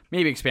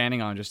maybe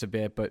expanding on just a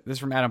bit. But this is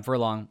from Adam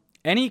Furlong.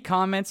 Any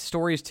comments,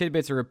 stories,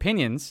 tidbits, or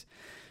opinions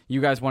you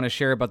guys want to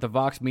share about the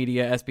Vox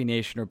Media, SB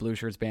Nation, or Blue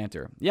Shirts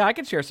banter? Yeah, I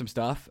can share some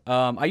stuff.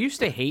 I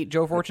used to hate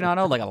Joe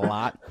Fortunato like a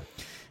lot.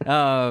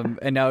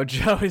 And now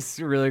Joe is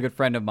a really good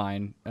friend of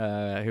mine,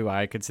 who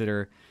I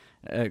consider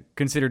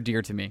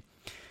dear to me.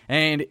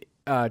 And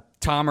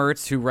Tom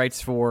Ertz, who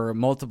writes for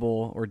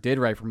multiple, or did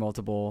write for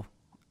multiple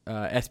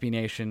SB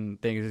Nation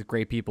things, is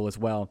great people as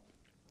well.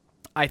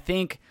 I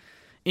think,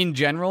 in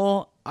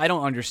general, I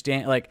don't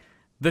understand, like,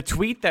 the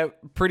tweet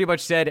that pretty much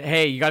said,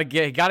 "Hey, you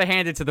gotta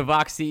hand it to the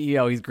Vox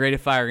CEO. He's great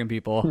at firing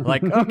people."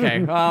 Like,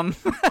 okay,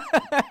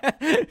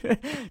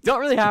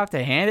 don't really have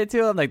to hand it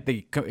to him. Like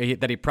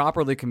that he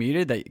properly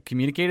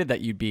communicated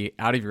that you'd be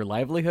out of your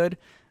livelihood.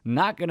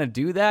 Not gonna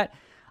do that.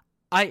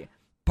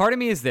 Part of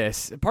me is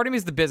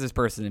the business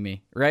person in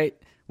me, right?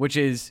 Which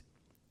is,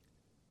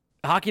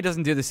 hockey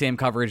doesn't do the same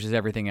coverage as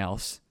everything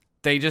else.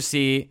 They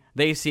see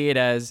it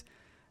as,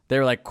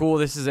 they're like, cool,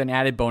 this is an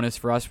added bonus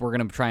for us. We're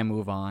gonna try and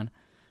move on.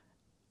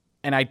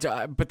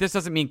 But this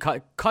doesn't mean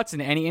cuts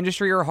in any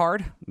industry are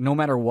hard, no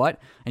matter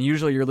what. And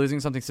usually you're losing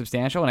something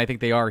substantial, and I think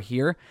they are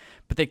here.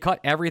 But they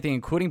cut everything,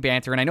 including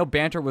banter. And I know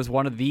banter was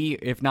one of the,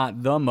 if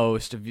not the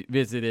most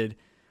visited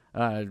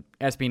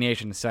SB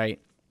Nation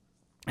site.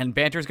 And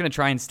banter is going to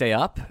try and stay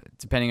up,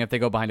 depending if they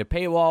go behind a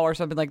paywall or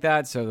something like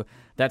that. So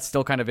that's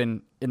still kind of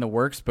in the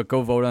works. But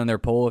go vote on their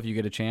poll if you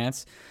get a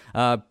chance.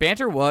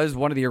 Banter was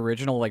one of the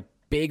original like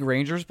big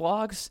Rangers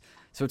blogs.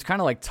 So it's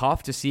kind of like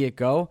tough to see it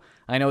go.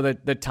 I know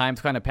that the Times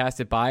kind of passed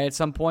it by at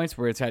some points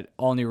where it's had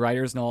all new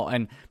writers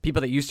and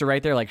people that used to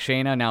write there, like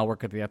Shayna, now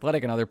work at The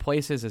Athletic and other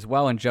places as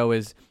well. And Joe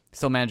is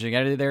still managing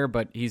editor there,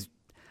 but I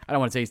don't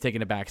want to say he's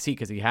taking a back seat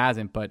because he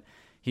hasn't, but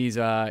he's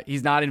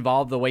not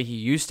involved the way he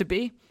used to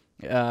be.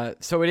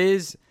 So it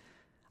is,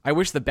 I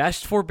wish the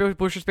best for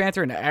Bush's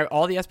banter and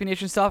all the SB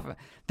Nation stuff.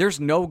 There's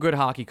no good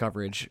hockey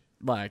coverage.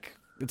 Like,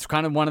 it's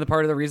kind of one of the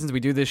part of the reasons we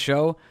do this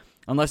show.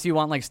 Unless you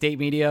want like state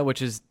media,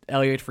 which is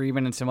Elliot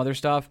Friedman and some other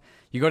stuff,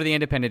 you go to the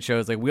independent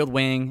shows like Wheeled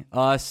Wing,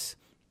 Us,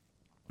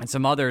 and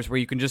some others where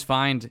you can just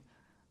find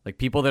like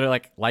people that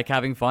are like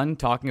having fun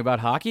talking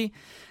about hockey.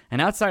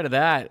 And outside of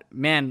that,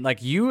 man,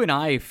 like you and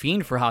I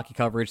fiend for hockey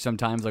coverage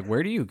sometimes. Like,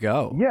 where do you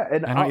go? Yeah,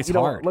 and it's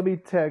hard. Let me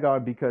tag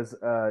on because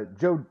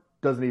Joe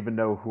doesn't even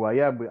know who I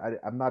am.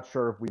 I'm not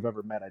sure if we've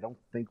ever met. I don't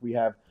think we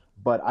have.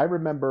 But I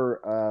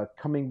remember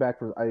coming back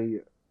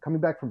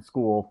from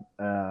school.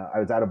 I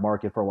was out of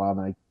market for a while,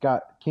 and I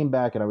came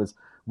back, and I was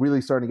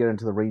really starting to get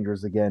into the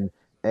Rangers again.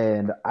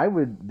 And I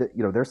would,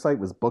 their site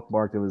was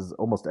bookmarked. It was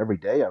almost every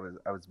day. I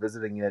was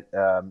visiting it,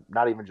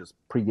 not even just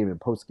pregame and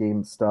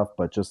postgame stuff,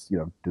 but just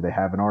do they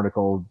have an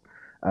article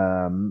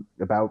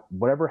about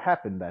whatever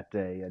happened that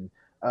day? And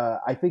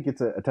I think it's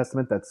a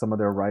testament that some of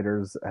their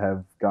writers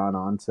have gone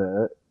on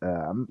to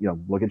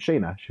look at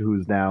Shayna,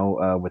 who's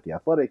now with The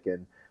Athletic,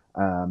 and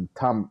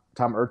Tom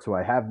Ertz, who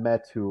I have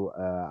met, who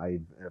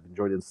I've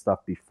enjoyed his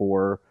stuff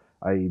before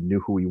I knew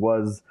who he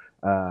was.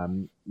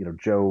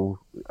 Joe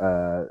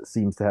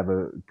seems to have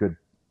a good.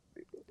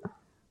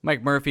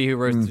 Mike Murphy,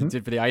 who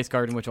did for the Ice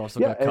Garden, which also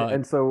got cut.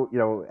 And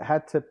so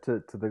hat tip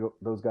to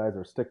those guys,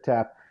 or stick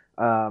tap.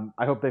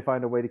 I hope they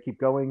find a way to keep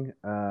going.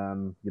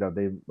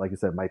 They, like I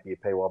said, might be a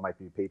paywall, might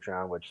be a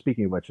Patreon. Which,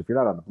 speaking of which, if you're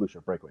not on the Blue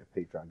Shirt Breakaway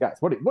Patreon, guys,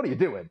 what are you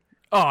doing?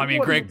 Oh, I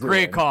mean,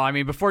 great call. I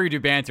mean, before you do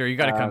banter, you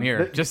got to come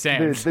here. Just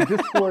saying. The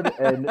Discord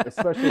and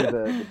especially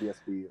the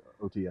BSB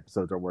OT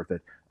episodes are worth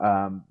it.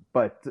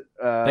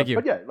 Thank you.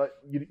 But yeah,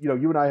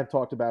 you and I have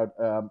talked about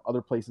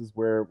other places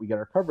where we get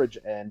our coverage,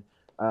 and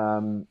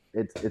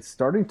it's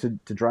starting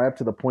to dry up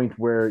to the point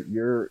where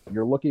you're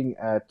looking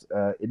at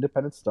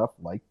independent stuff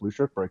like Blue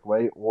Shirt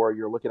Breakaway, or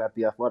you're looking at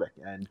The Athletic,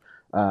 and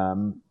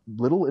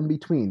little in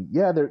between.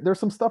 Yeah, there's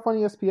some stuff on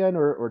ESPN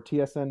or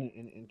TSN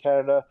in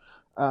Canada.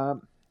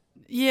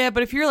 Yeah,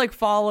 but if you're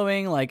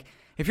following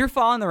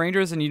the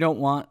Rangers and you don't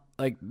want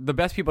the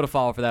best people to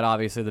follow for that,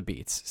 obviously the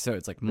beats. So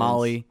it's like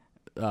Molly,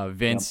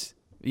 Vince,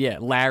 Yeah,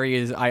 Larry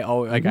is. I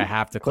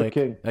have to click.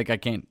 Like I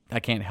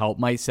can't help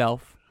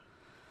myself.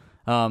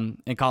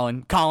 And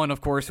Colin,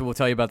 of course, who will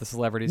tell you about the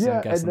celebrities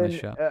and guests on this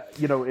show.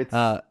 It's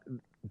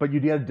but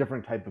you get a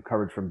different type of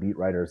coverage from beat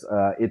writers.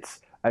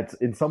 It's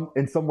in some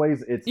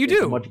ways it's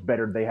much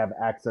better. They have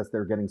access.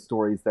 They're getting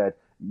stories that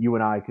you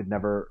and I could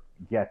never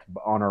get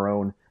on our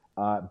own.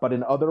 But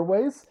in other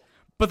ways.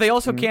 But they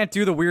also can't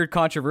do the weird,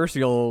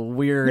 controversial,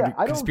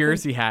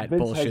 conspiracy hat Vince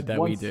bullshit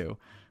that we do.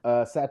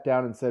 Sat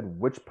down and said,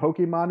 which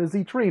Pokemon is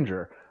each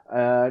ranger?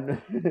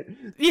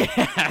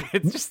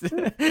 It's just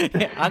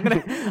I'm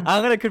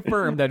gonna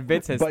confirm that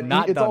Vince has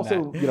not done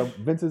also, that.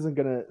 Vince isn't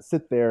gonna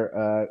sit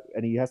there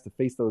and he has to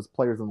face those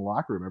players in the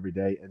locker room every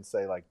day and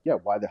say like, yeah,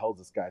 why the hell is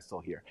this guy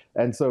still here?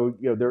 And so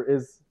there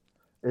is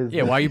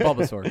why are you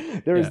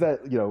Bulbasaur? There is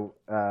that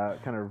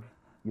kind of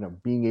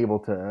being able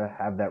to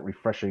have that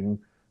refreshing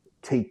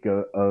take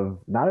of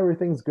not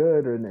everything's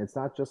good, and it's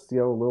not just a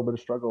little bit of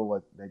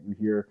struggle that you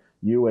hear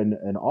you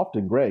and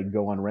often Greg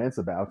go on rants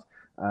about.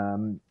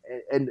 And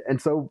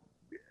so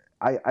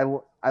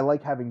I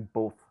like having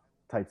both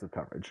types of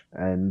coverage,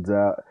 and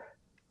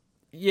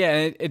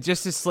it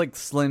just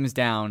slims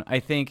down. I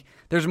think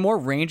there's more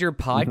Ranger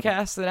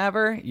podcasts than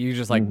ever. You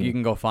just you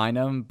can go find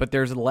them, but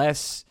there's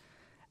less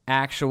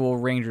actual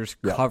Rangers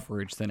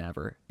coverage than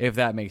ever, if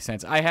that makes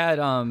sense. I had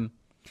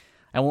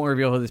I won't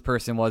reveal who this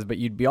person was, but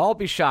you'd all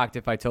be shocked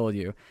if I told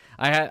you.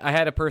 I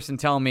had a person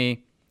tell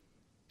me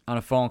on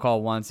a phone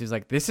call once, he's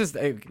like, this is,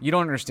 you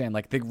don't understand.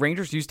 Like, the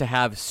Rangers used to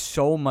have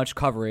so much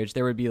coverage.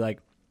 There would be like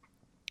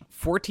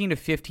 14 to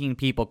 15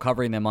 people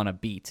covering them on a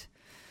beat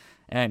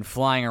and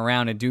flying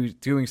around and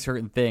doing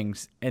certain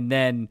things. And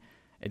then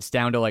it's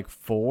down to like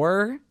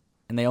 4,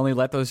 and they only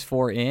let those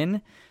 4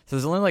 in. So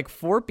there's only like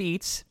 4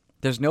 beats.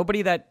 There's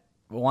nobody that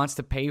wants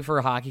to pay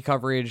for hockey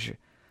coverage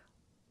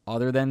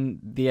other than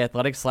the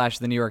Athletic /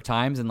 the New York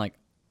Times. And like,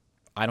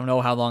 I don't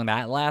know how long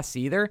that lasts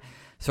either.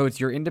 So it's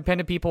your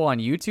independent people on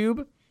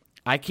YouTube.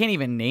 I can't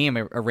even name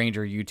a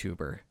Ranger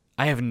YouTuber.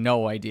 I have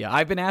no idea.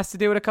 I've been asked to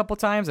do it a couple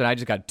times, and I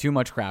just got too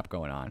much crap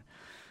going on.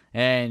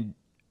 And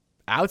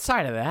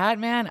outside of that,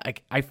 man,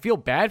 I feel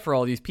bad for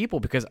all these people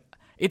because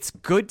it's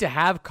good to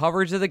have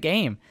coverage of the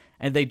game.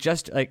 And they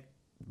just,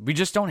 we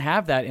just don't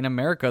have that in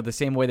America the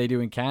same way they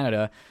do in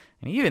Canada.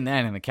 And even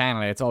then, in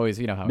Canada, it's always,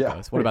 how it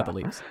goes. What about the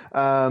Leafs?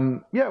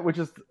 Which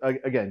is,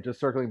 again,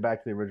 just circling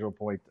back to the original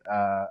point,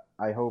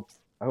 I hope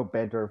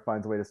banter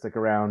finds a way to stick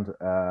around.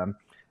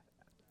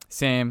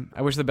 Same.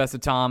 I wish the best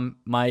of Tom,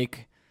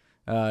 Mike,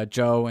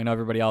 Joe, and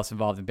everybody else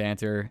involved in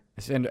banter,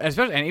 and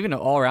especially and even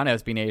all around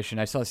SB Nation.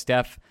 I saw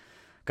Steph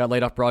got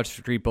laid off Broad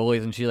Street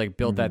Bullies, and she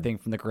built that thing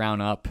from the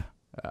ground up,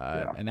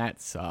 and that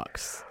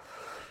sucks.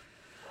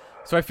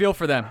 So I feel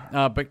for them,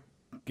 but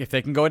if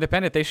they can go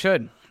independent, they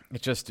should.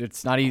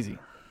 It's not easy.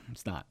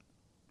 It's not,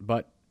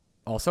 but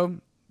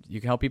also you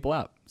can help people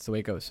out. It's the way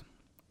it goes.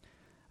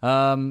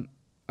 All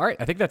right,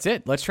 I think that's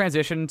it. Let's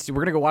transition.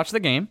 We're gonna go watch the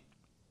game.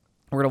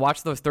 We're going to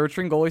watch those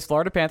third-string goalies,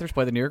 Florida Panthers,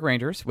 play the New York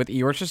Rangers with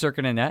Igor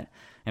Shesterkin in net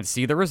and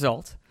see the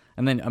result.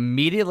 And then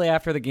immediately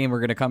after the game, we're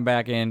going to come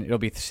back in. It'll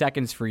be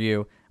seconds for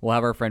you. We'll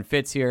have our friend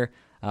Fitz here.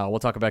 We'll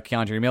talk about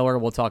Keandre Miller.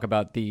 We'll talk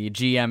about the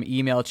GM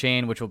email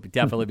chain, which will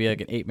definitely be like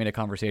an 8-minute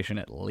conversation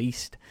at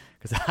least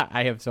because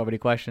I have so many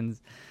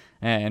questions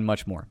and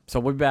much more.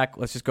 So we'll be back.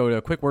 Let's just go to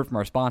a quick word from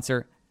our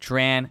sponsor,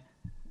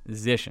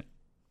 Transition.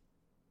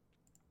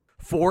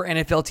 4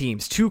 NFL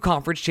teams, 2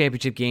 conference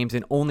championship games,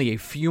 and only a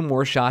few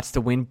more shots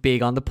to win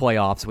big on the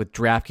playoffs with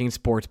DraftKings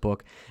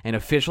Sportsbook, an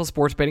official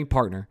sports betting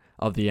partner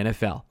of the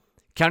NFL.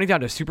 Counting down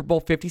to Super Bowl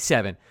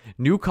 57,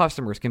 new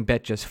customers can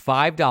bet just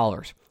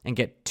 $5 and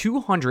get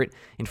 $200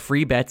 in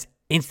free bets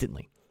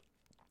instantly.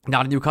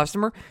 Not a new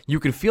customer? You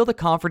can feel the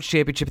conference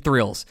championship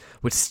thrills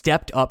with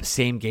stepped-up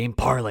same-game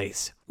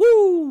parlays.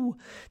 Woo!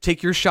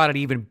 Take your shot at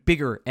even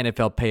bigger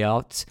NFL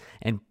payouts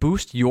and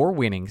boost your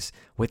winnings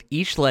with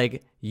each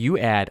leg you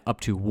add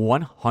up to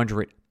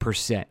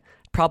 100%.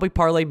 Probably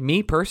parlay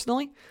me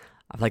personally.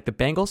 I like the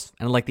Bengals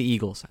and I like the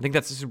Eagles. I think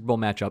that's the Super Bowl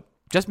matchup.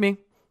 Just me.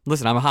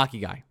 Listen, I'm a hockey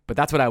guy, but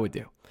that's what I would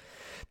do.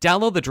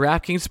 Download the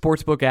DraftKings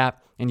Sportsbook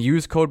app and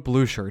use code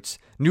BLUESHIRTS.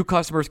 New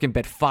customers can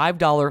bet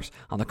 $5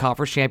 on the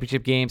conference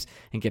championship games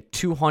and get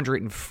 $200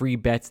 in free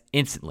bets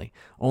instantly.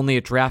 Only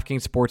at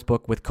DraftKings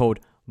Sportsbook with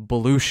code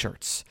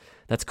BLUESHIRTS.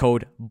 That's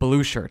code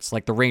BLUESHIRTS,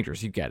 like the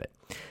Rangers, you get it.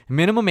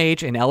 Minimum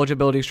age and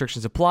eligibility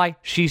restrictions apply.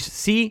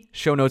 See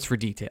show notes for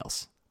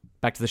details.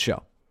 Back to the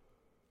show.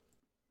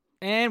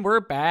 And we're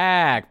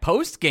back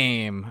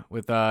post-game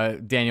with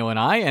Daniel and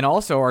I, and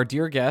also our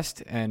dear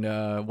guest and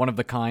one of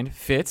the kind,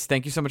 Fitz.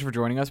 Thank you so much for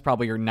joining us.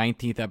 Probably your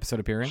 19th episode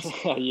appearance.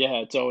 Yeah,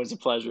 it's always a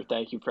pleasure.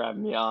 Thank you for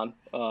having me on.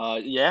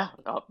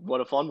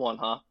 What a fun one,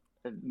 huh?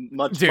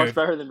 Much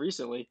better than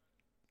recently.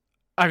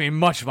 I mean,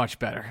 much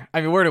better. I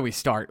mean, where do we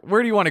start?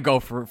 Where do you want to go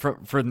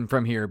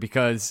from here?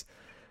 Because,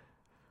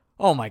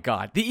 oh my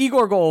God, the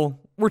Igor goal,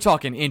 we're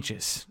talking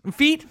inches.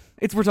 Feet?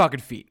 We're talking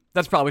feet.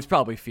 It's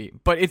probably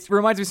feet. But it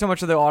reminds me so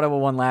much of the Ottawa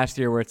one last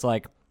year where it's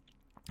like,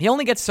 he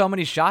only gets so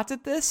many shots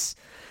at this,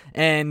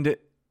 and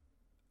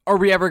are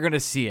we ever going to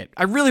see it?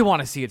 I really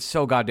want to see it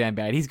so goddamn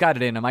bad. He's got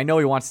it in him. I know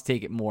he wants to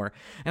take it more.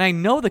 And I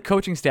know the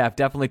coaching staff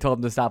definitely told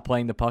him to stop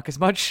playing the puck as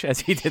much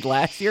as he did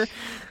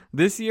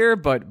this year.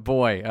 But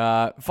boy,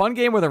 fun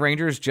game where the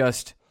Rangers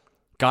just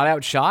got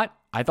outshot.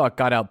 I thought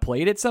got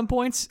outplayed at some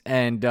points,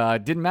 and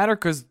didn't matter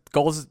because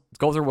goals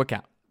are what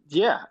count.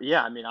 Yeah.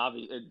 I mean,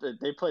 obviously,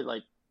 they played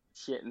like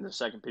shit in the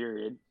second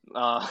period.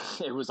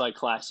 It was like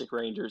classic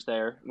Rangers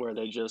there, where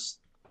they just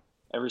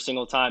every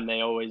single time they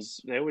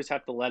always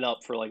have to let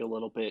up for like a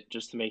little bit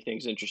just to make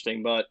things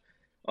interesting. But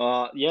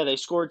they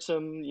scored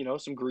some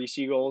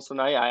greasy goals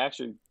tonight. I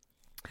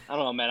don't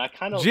know, man. I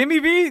kind of Jimmy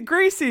V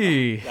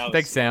Greasy.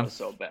 Thanks, Sam. That was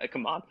so bad.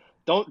 Come on.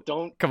 Don't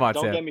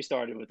Sam. get me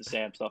started with the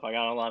Sam stuff. I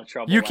got in a lot of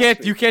trouble. You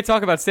can't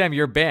talk about Sam.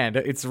 You're banned.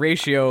 It's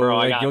ratio.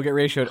 Bro, you'll get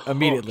ratioed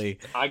immediately.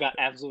 I got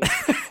absolutely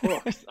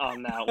hooked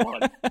on that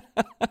one.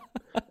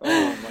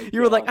 Oh my You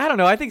were like, I don't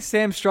know. I think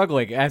Sam's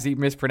struggling as he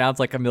mispronounced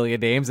like a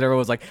million names, and everyone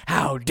was like,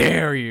 "How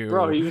dare you,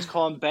 bro?" He was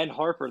calling Ben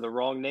Harper the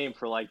wrong name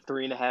for like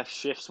 3.5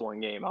 shifts one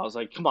game. I was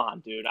like, "Come on,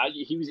 dude."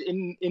 He was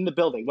in the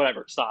building.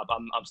 Whatever. Stop.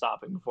 I'm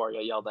stopping before I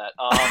get yelled at.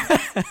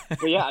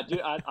 But yeah,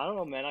 dude. I don't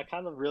know, man. I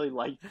kind of really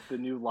like the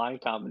new line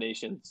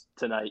combinations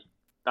tonight.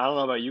 I don't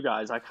know about you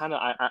guys. I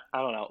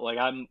don't know. Like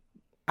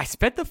I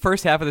spent the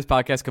first half of this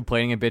podcast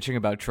complaining and bitching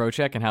about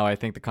Trocheck and how I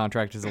think the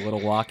contract is a little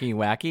wacky,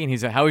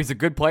 and how he's a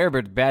good player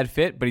but a bad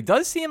fit. But he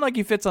does seem like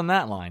he fits on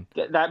that line.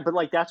 But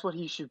like that's what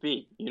he should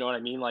be. You know what I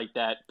mean? Like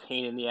that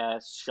pain in the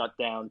ass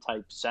shutdown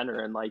type center.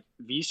 And like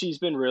VC's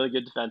been really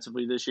good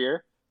defensively this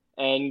year,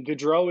 and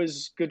Gaudreau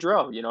is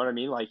Gaudreau. You know what I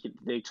mean? Like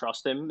they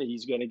trust him.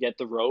 He's gonna get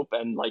the rope,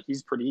 and like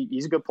he's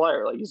a good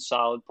player. Like he's a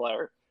solid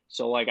player.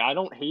 So like I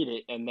don't hate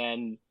it. And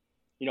then,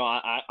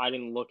 I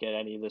didn't look at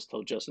any of this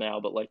till just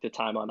now, but like the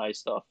time on ice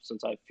stuff,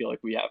 since I feel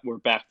like we're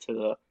back to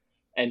the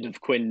end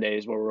of Quinn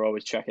days where we're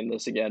always checking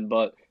this again.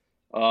 But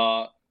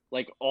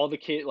like all the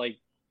kids, like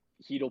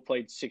Hedel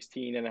played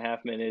 16 and a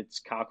half minutes,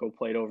 Kakko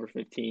played over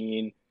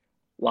 15,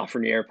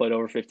 Lafreniere played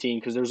over 15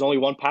 because there's only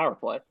one power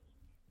play.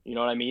 You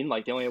know what I mean?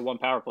 Like they only had one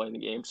power play in the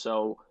game.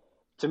 So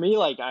to me,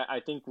 like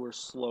I think we're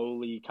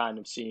slowly kind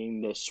of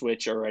seeing the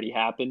switch already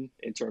happen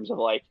in terms of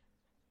like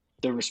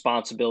the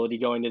responsibility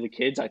going to the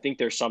kids. I think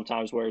there's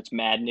sometimes where it's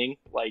maddening,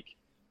 like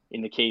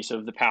in the case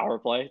of the power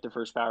play, the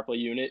first power play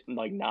unit, and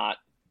like not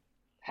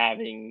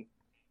having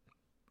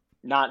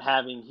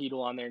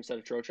Hedel on there instead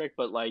of Trocheck.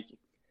 But like,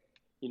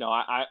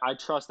 I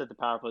trust that the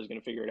power play is going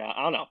to figure it out.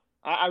 I don't know.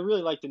 I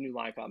really like the new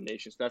line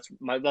combinations. That's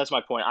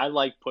my point. I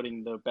like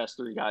putting the best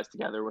three guys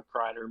together with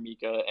Kreider,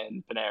 Mika,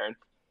 and Panarin.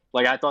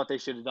 Like I thought they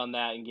should have done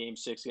that in Game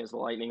 6 against the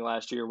Lightning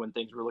last year when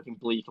things were looking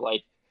bleak.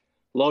 Like,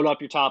 load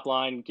up your top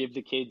line, give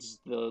the kids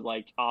the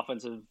like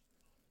offensive,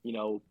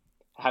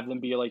 have them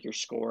be like your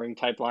scoring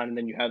type line, and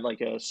then you have like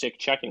a sick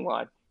checking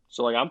line.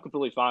 So like I'm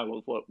completely fine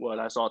with what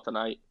I saw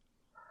tonight.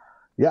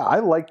 Yeah, I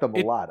like them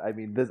a lot. I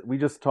mean, we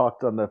just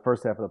talked on the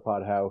first half of the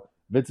pod how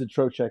Vincent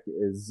Trocheck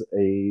is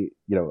a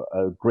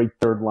great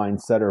third line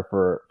setter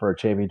for a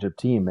championship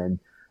team, and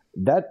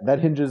that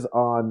hinges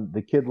on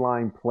the kid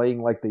line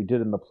playing like they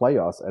did in the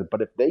playoffs.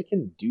 But if they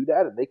can do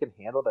that and they can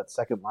handle that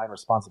second line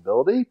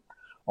responsibility,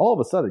 all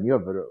of a sudden you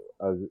have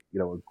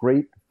a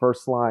great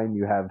first line.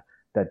 You have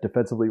that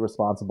defensively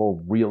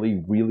responsible,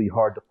 really, really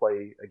hard to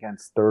play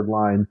against third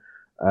line.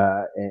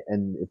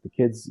 And if the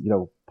kids,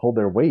 pull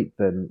their weight,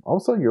 then all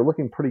of a sudden you're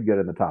looking pretty good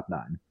in the top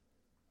 9.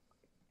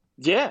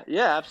 Yeah,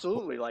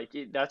 absolutely. Like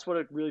that's what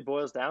it really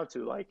boils down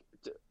to. Like,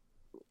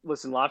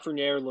 listen,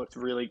 Lafreniere looked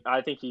really.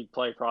 I think he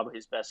played probably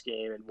his best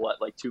game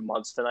in 2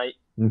 months tonight.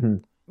 Mm-hmm.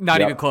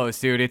 Not even close,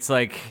 dude. It's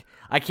like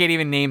I can't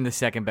even name the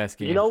second best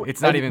game.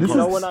 It's not even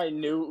close. When I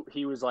knew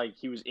he was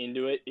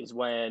into it is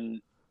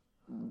when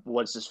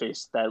what's his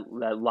face that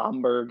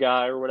Lomber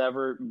guy or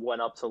whatever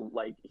went up to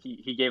like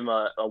he gave him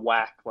a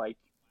whack like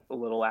a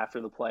little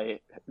after the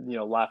play.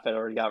 Laff had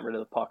already got rid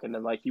of the puck, and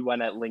then like he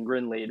went at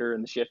Lindgren later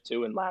in the shift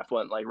too, and Laff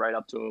went like right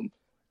up to him,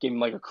 gave him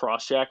like a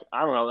cross check.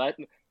 I don't know that.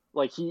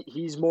 Like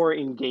he's more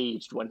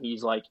engaged when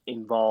he's like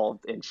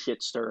involved in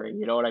shit stirring.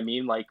 You know what I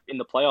mean? Like in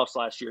the playoffs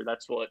last year,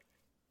 that's what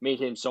made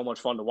him so much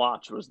fun to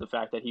watch was the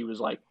fact that he was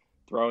like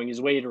throwing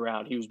his weight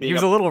around. He was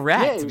a little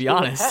rat, to be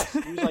honest.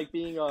 He was like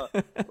being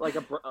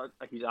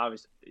he's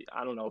obviously,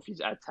 I don't know if he's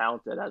as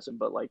talented as him,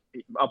 but like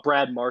a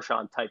Brad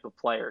Marchand type of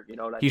player. You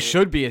know what I mean? He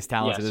should be as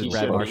talented as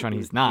Brad Marchand.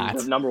 He's not.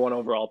 He's the number 1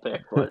 overall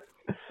pick, but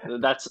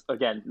that's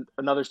again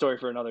another story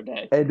for another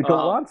day. And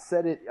Gallant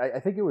said it.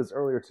 I think it was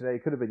earlier today.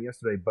 It could have been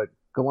yesterday, but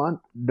Gallant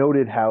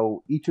noted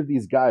how each of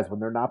these guys, when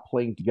they're not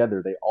playing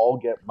together, they all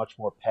get much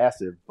more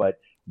passive. But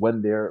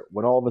when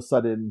all of a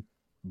sudden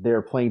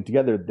they're playing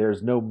together,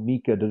 there's no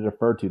Mika to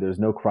defer to, there's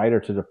no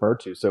Kreider to defer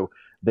to, so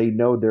they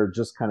know they're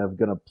just kind of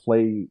going to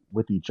play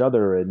with each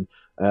other. And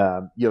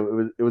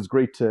it was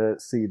great to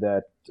see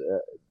that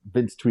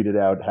Vince tweeted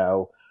out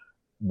how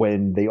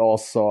when they all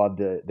saw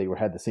they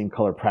had the same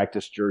color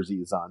practice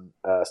jerseys on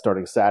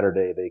starting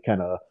Saturday, they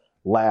kind of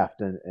laughed,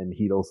 and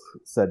Hedel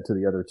said to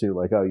the other two,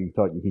 like, "Oh, you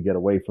thought you could get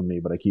away from me,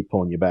 but I keep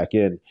pulling you back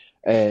in."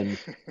 And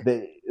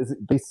they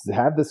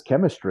have this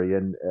chemistry,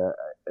 and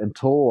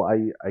until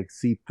I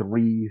see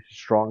three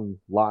strong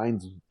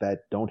lines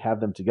that don't have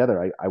them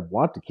together, I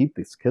want to keep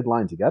this kid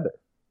line together.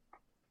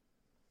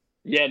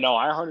 Yeah, no,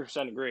 I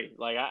 100% agree.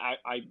 Like,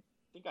 I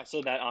think I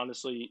said that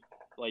honestly,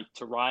 like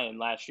to Ryan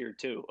last year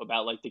too,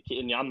 about like the kid.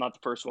 And I'm not the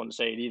first one to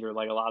say it either.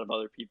 Like a lot of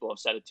other people have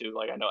said it too.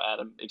 Like I know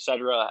Adam,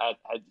 etc.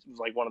 Was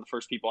like one of the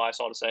first people I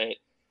saw to say it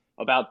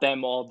about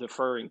them all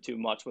deferring too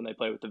much when they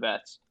play with the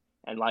vets,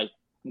 and like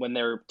when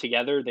they're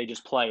together, they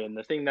just play. And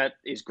the thing that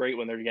is great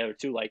when they're together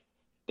too, like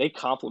they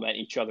complement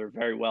each other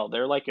very well.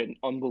 They're like an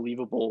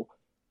unbelievable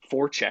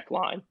forecheck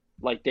line.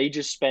 Like they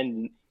just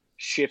spend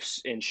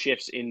shifts and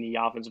shifts in the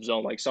offensive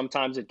zone. Like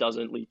sometimes it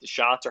doesn't lead to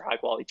shots or high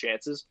quality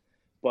chances,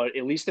 but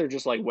at least they're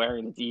just like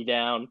wearing the D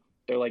down.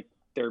 They're like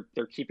they're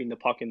keeping the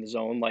puck in the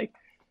zone. Like,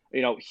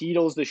 you know,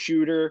 Heedle's the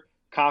shooter,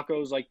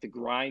 Kako's like the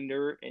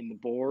grinder in the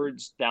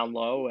boards down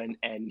low, and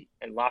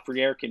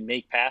Lafreniere can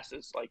make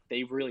passes. Like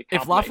they really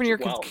if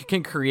Lafreniere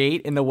can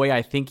create in the way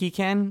I think he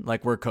can,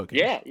 like we're cooking.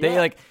 Yeah. They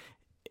like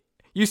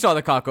you saw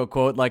the Kako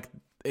quote, like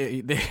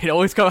they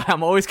always come.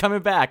 I'm always coming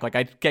back. Like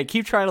I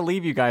keep trying to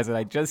leave you guys, and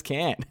I just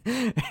can't.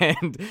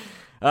 And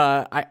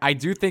I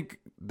do think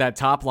that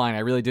top line, I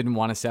really didn't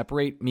want to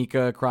separate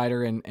Mika,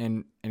 Kreider,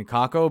 and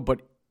Kakko,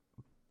 but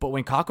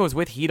when Kakko's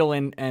with Heedle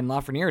and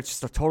Lafreniere, it's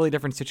just a totally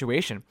different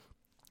situation.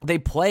 They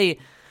play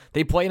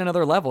at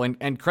another level,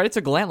 and credit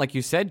to Gallant, like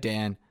you said,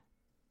 Dan.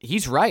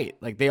 He's right.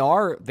 Like they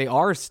are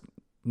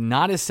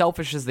not as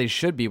selfish as they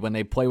should be when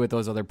they play with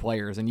those other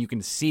players, and you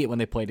can see it when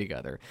they play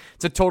together.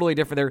 It's a totally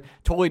different. They're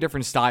totally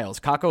different styles.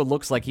 Kakko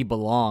looks like he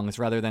belongs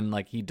rather than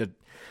like he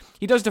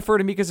does defer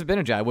to Mika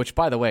Zibanejad, which,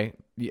 by the way,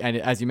 and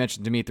as you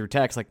mentioned to me through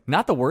text, like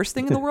not the worst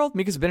thing in the world.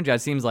 Mika Zibanejad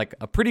seems like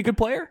a pretty good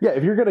player. Yeah,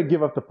 if you're gonna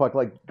give up the puck,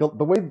 like the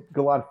way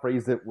Gallant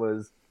phrased it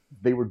was,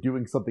 they were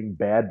doing something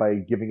bad by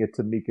giving it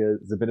to Mika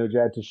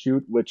Zibanejad to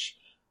shoot, which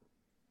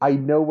I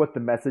know what the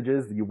message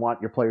is. You want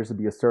your players to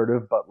be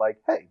assertive, but like,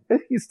 hey,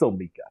 he's still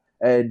Mika.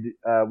 And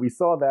we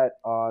saw that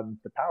on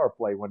the power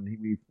play when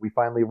we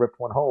finally ripped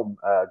one home.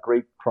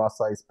 Great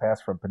cross-ice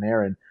pass from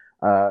Panarin.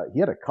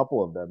 He had a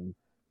couple of them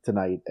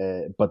tonight,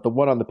 but the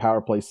one on the power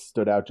play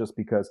stood out just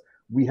because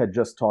we had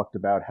just talked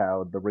about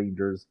how the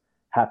Rangers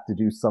have to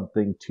do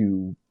something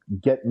to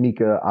get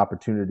Mika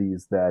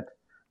opportunities that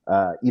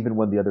even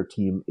when the other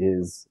team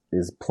is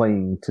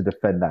playing to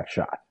defend that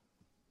shot.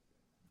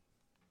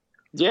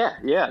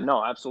 Yeah,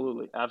 no,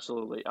 absolutely.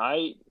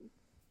 I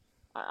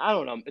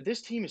don't know.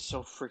 This team is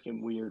so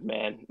freaking weird,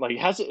 man. Like,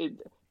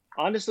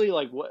 honestly,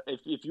 like, what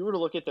if you were to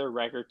look at their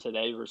record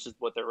today versus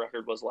what their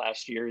record was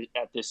last year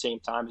at this same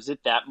time? Is it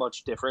that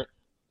much different?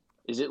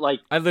 Is it like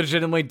I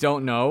legitimately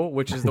don't know,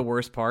 which is the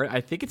worst part.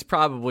 I think it's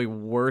probably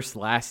worse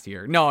last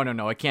year. No,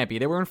 it can't be.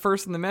 They were in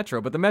first in the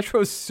Metro, but the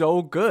Metro is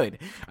so good.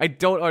 I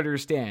don't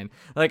understand.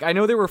 Like, I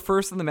know they were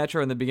first in the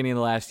Metro in the beginning of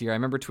the last year. I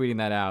remember tweeting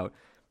that out.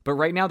 But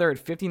right now they're at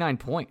 59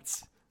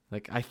 points.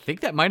 Like, I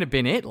think that might have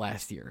been it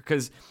last year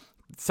because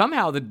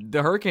somehow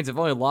the Hurricanes have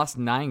only lost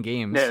 9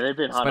 games. Yeah, they've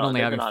been despite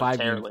only having 5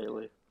 games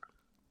lately.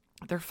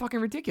 They're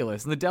fucking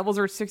ridiculous. And the Devils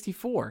are at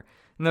 64.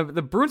 And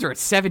the Bruins are at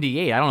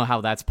 78. I don't know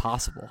how that's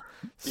possible.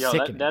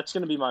 That's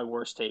going to be my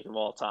worst take of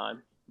all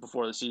time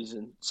before the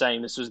season,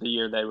 saying this was the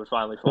year they would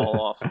finally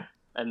fall off.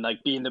 And like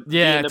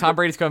Tom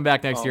Brady's coming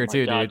back next year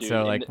too, dude.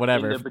 So like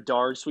whatever. In the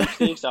Bedard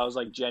sweepstakes, I was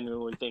like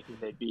genuinely thinking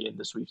they'd be in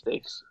the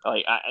sweepstakes.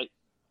 Like I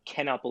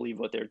cannot believe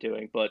what they're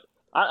doing, but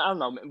I don't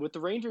know. With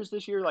the Rangers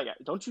this year, like,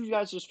 don't you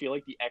guys just feel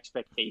like the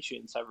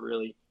expectations have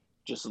really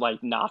just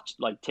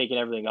taken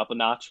everything up a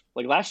notch?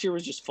 Like last year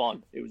was just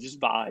fun; it was just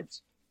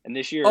vibes, and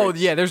this year,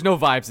 there's no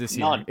vibes this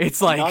year. None.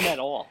 It's like none at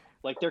all.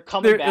 Like they're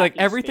coming back. Like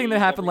everything that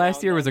happened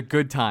last year was a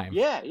good time.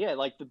 Yeah.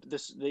 Like the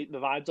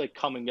vibes like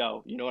come and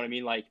go. You know what I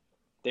mean? Like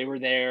they were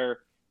there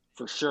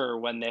for sure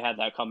when they had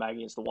that comeback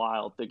against the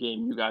Wild, the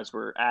game you guys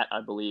were at,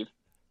 I believe.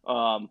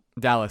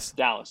 Dallas,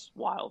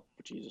 Wild.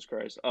 Jesus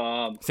Christ.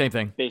 Same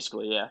thing.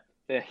 Basically, yeah.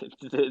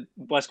 The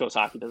West Coast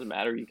hockey doesn't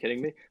matter. Are you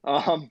kidding me?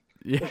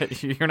 Yeah,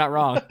 you're not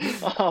wrong.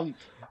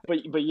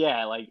 But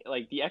yeah,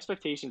 like the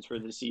expectations for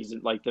this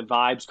season, like the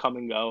vibes come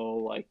and go.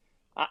 Like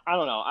I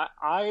don't know.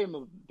 I am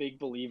a big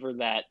believer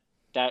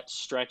that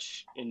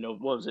stretch in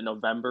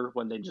November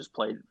when they just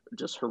played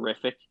just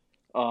horrific.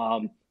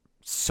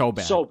 So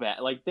bad.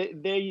 Like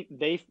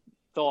they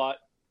thought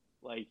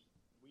like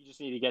we just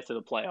need to get to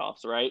the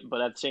playoffs, right?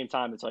 But at the same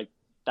time, it's like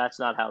that's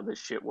not how this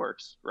shit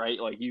works, right?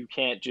 Like you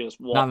can't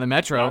just walk. Not in the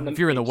Metro. If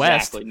you're in the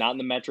West, exactly. Not in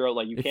the Metro.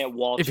 Like you can't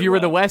walk. If you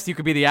were the West, you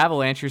could be the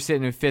Avalanche. You're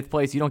sitting in 5th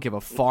place. You don't give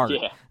a fart.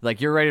 Yeah. Like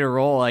you're ready to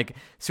roll. Like as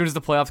soon as the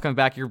playoffs come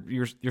back,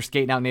 you're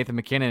skating out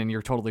Nathan McKinnon and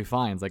you're totally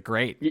fine. It's like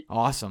great,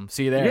 awesome.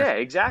 See you there. Yeah,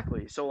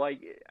 exactly. So like,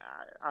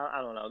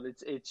 I don't know.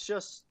 It's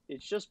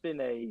just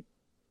been a.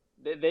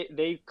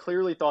 They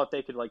clearly thought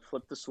they could like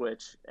flip the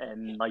switch,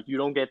 and like you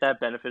don't get that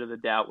benefit of the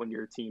doubt when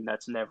you're a team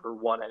that's never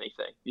won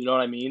anything. You know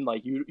what I mean?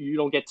 Like you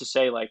don't get to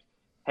say like,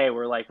 hey,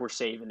 we're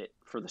saving it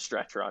for the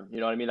stretch run.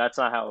 You know what I mean? That's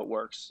not how it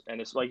works. And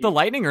it's like the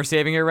Lightning are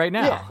saving it right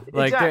now. Yeah,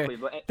 like exactly.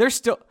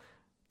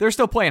 They're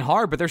still playing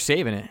hard, but they're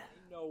saving it.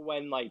 You know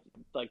when like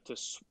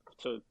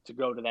to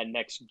go to that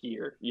next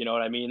gear. You know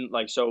what I mean?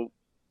 Like so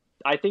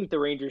I think the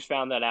Rangers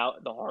found that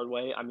out the hard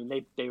way. I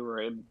mean, they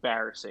were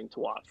embarrassing to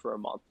watch for a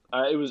month.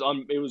 It was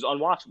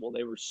unwatchable.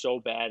 They were so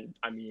bad.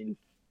 I mean,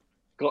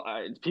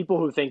 people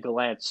who think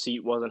Gallant's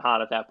seat wasn't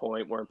hot at that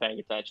point weren't paying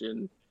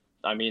attention.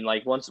 I mean,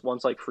 like once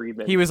like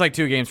Friedman, he was like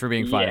 2 games for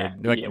being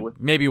fired, like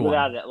maybe one.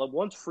 Without it, like,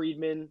 once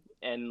Friedman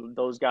and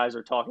those guys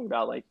are talking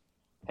about like,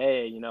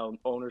 hey,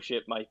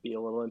 ownership might be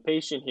a little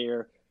impatient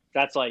here.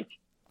 That's like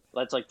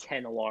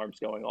 10 alarms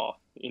going off.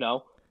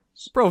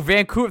 Bro,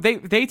 Vancouver,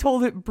 they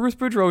told it Bruce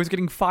Boudreau was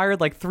getting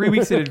fired like 3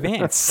 weeks in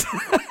advance.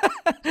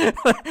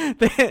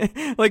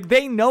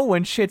 They know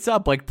when shit's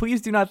up. Like,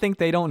 please do not think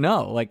they don't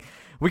know. Like,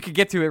 we could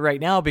get to it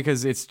right now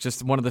because it's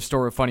just one of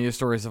the funniest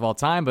stories of all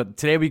time. But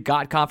today we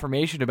got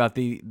confirmation about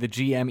the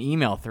GM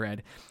email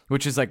thread,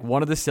 which is like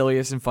one of the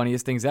silliest and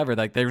funniest things ever.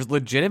 Like, there's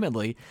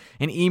legitimately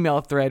an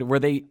email thread where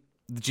the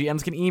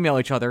GMs can email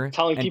each other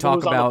telling and people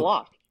talk who's about. On the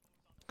block.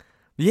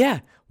 Yeah.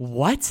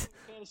 What?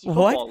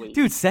 What? League.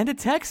 Dude, send a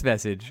text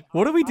message.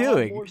 What are we doing?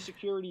 I have more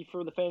security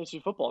for the fantasy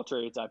football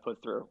trades I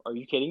put through. Are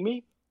you kidding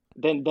me?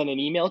 Than an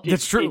email?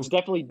 That's true. It's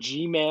definitely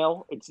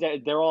Gmail.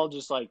 They're all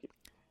just like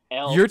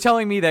L. You're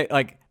telling me that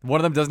like one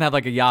of them doesn't have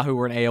like a Yahoo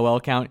or an AOL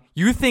account?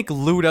 You think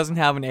Lou doesn't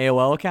have an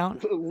AOL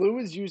account? Lou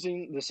is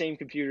using the same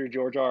computer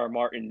George R. R.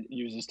 Martin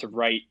uses to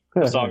write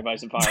A Song of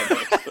Ice and Fire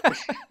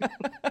books.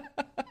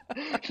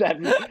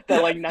 that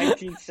like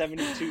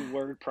 1972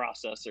 word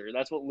processor.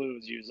 That's what Lou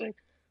is using.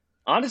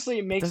 Honestly,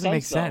 it makes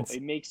sense.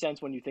 It makes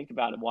sense when you think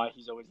about it, why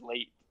he's always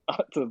late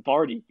to the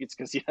party. It's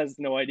because he has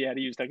no idea how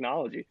to use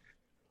technology.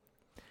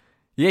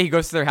 Yeah, he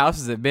goes to their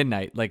houses at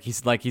midnight. Like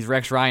he's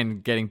Rex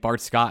Ryan getting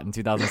Bart Scott in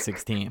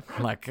 2016.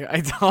 Like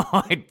I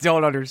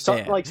don't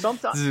understand.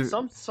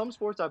 Some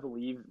sports I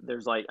believe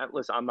there's like,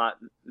 listen, I'm not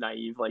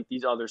naive. Like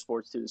these other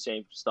sports do the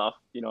same stuff.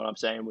 You know what I'm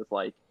saying? With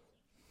like,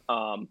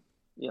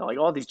 like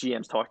all these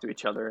GMs talk to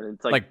each other, and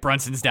it's like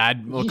Brunson's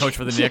dad will coach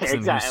for the Knicks,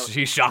 exactly. And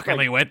he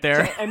shockingly went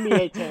there.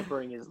 NBA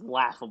tampering is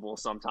laughable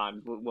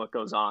sometimes with what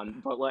goes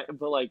on, but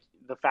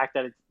the fact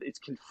that it's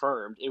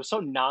confirmed, it was so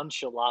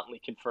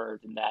nonchalantly confirmed,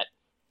 in that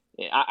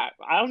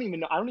I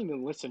don't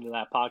even listen to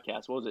that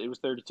podcast. What was it? It was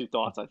 32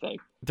 Thoughts, I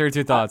think.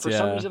 32 Thoughts. For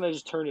some reason, I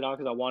just turned it on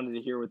because I wanted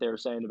to hear what they were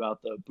saying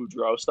about the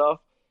Boudreau stuff,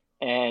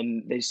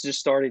 and they just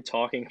started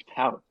talking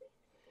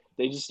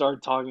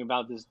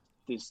about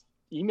this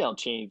email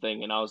chain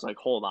thing, and I was like,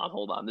 hold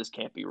on, this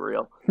can't be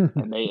real.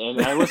 And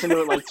I listened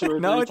to it like 2 or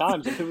 3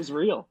 times, and it was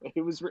real.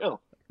 It was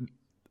real.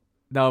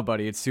 No,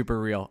 buddy, it's super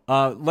real.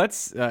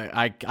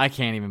 I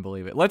can't even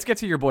believe it. Let's get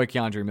to your boy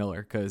Keandre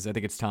Miller, because I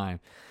think it's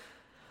time.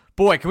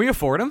 Boy, can we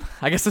afford him?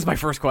 I guess that's my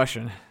first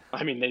question.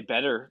 I mean, they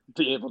better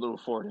be able to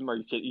afford him. Are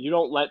you kidding? You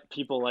don't let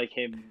people like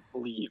him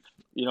leave.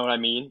 You know what I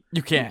mean?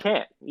 You can't.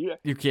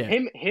 You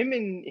can't. Him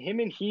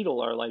and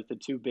Hedel are like the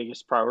 2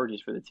 biggest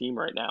priorities for the team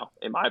right now,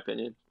 in my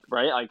opinion.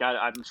 Right? Like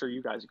I'm sure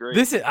you guys agree.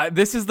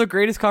 This is the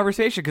greatest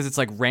conversation, because it's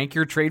like rank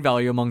your trade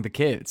value among the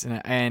kids,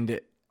 and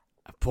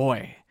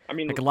boy, I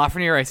mean, like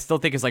Lafreniere, I still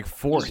think is like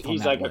 4th.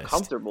 He's like list. A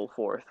comfortable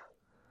 4th.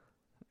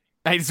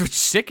 It's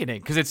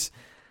sickening, because it's.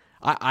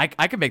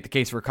 I could make the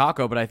case for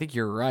Kakko, but I think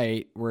you're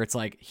right, where it's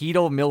like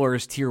Hedel, Miller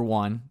is tier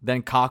 1,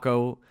 then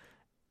Kakko,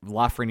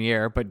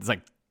 Lafreniere, but it's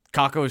like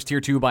Kakko is tier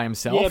 2 by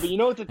himself. Yeah, but you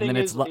know what the thing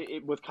is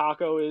with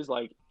Kakko is,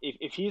 like,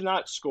 if he's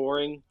not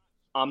scoring,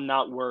 I'm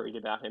not worried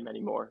about him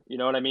anymore. You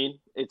know what I mean?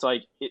 It's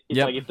like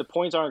like if the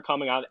points aren't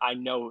coming out, I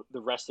know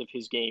the rest of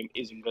his game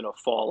isn't going to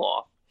fall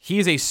off. He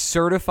is a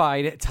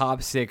certified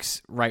top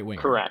 6 right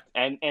winger. Correct,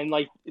 and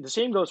like the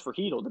same goes for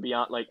Hedel. To be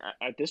honest, like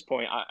at this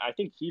point, I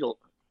think Hedel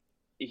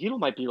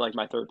might be like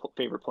my 3rd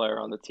favorite player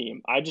on the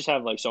team. I just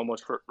have like so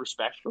much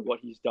respect for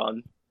what he's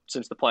done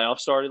since the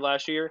playoffs started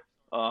last year.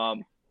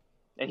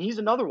 And he's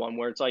another one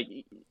where it's like,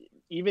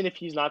 even if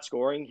he's not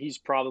scoring, he's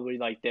probably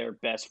like their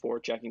best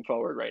forechecking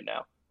forward right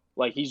now.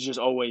 Like he's just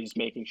always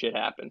making shit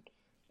happen.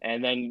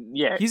 And then,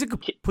 yeah. He's a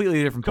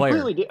completely different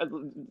player.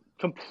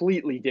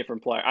 Completely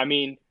different player. I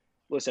mean,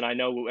 listen, I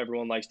know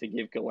everyone likes to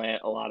give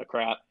Gallant a lot of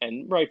crap,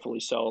 and rightfully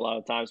so a lot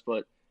of times,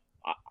 but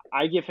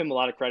I give him a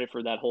lot of credit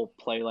for that whole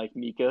play like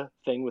Mika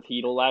thing with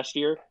Hedel last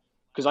year,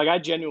 because like I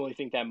genuinely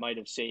think that might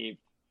have saved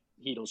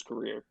Hedel's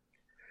career.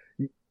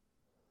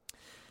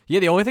 Yeah,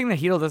 the only thing that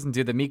Hedel doesn't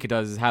do that Mika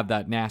does is have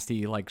that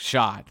nasty like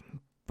shot,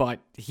 but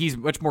he's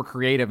much more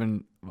creative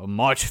and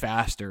much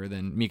faster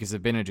than Mika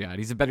Zibanejad.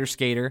 He's a better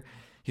skater,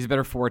 he's a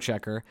better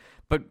forechecker,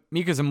 but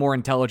Mika's a more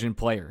intelligent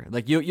player.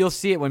 Like you'll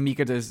see it when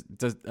Mika does.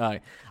 I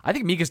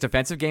think Mika's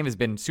defensive game has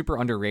been super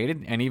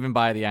underrated, and even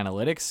by the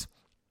analytics,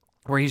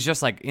 where he's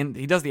just like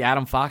he does the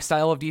Adam Fox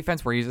style of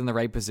defense, where he's in the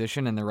right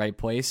position in the right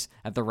place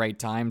at the right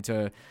time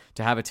to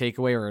have a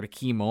takeaway or at a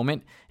key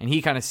moment, and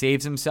he kind of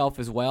saves himself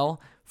as well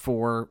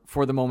for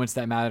the moments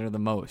that matter the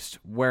most.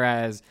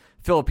 Whereas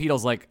Filip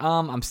Hedel's like,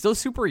 I'm still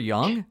super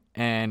young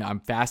and I'm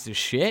fast as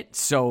shit,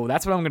 so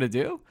that's what I'm gonna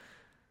do.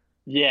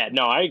 Yeah,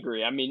 no, I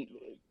agree. I mean,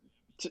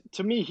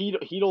 to me,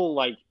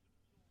 Hedel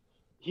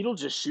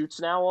just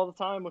shoots now all the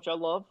time, which I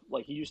love.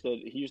 Like he used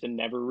to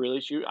never really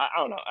shoot. I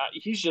don't know.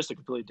 He's just a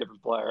completely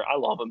different player. I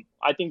love him.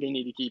 I think they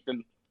need to keep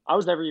him. I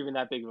was never even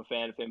that big of a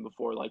fan of him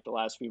before like the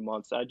last few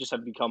months. I just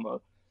have become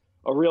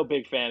a real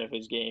big fan of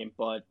his game.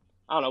 But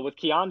I don't know, with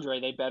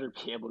Keandre, they better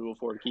be able to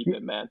afford to keep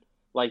him, man.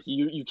 Like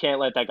you can't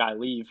let that guy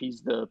leave.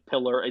 He's the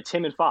pillar. It's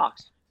him and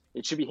Fox.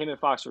 It should be him and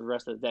Fox for the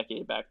rest of the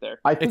decade back there.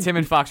 It's him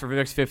and Fox for the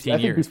next 15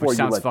 years, before which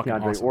sounds you let fucking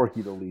Keandre awesome. or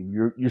Keto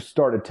leave, you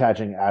start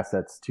attaching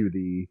assets to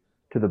the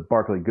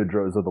Barkley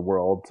Goodrows of the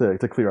world to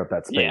clear up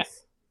that space. Yeah.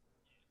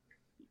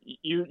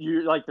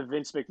 You're like the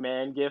Vince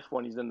McMahon gif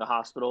when he's in the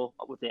hospital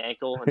with the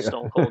ankle and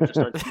Stone Cold just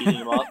starts beating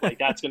him up. Like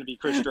that's going to be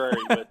Chris Drury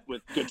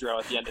with Goodrow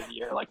at the end of the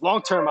year. Like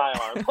long-term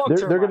IR.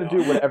 They're going to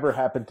do whatever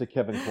happened to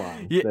Kevin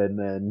Klein. Yeah. And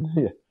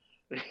then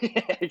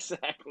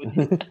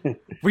exactly.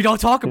 We don't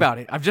talk about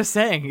it. I'm just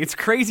saying. It's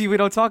crazy we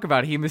don't talk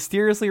about it. He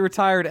mysteriously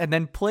retired and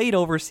then played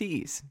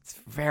overseas. It's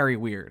very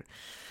weird.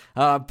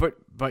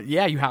 But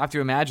yeah, you have to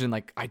imagine,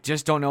 like, I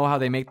just don't know how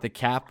they make the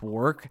cap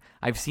work.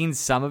 I've seen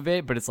some of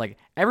it, but it's like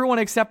everyone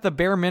except the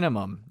bare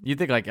minimum. You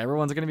think like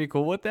everyone's going to be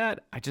cool with that?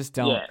 I just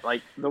don't. Yeah,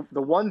 like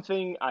the one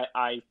thing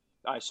I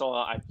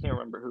saw, I can't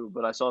remember who,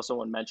 but I saw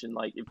someone mention,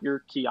 like, if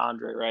you're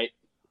Keandre, right?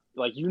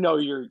 Like, you know,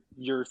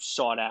 you're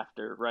sought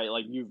after, right?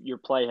 Like your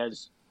play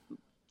has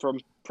from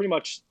pretty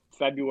much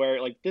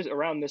February, like this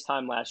around this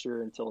time last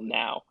year until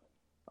now,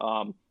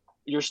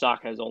 your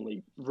stock has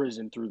only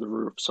risen through the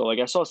roof. So like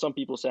I saw some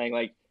people saying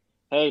like,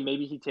 hey,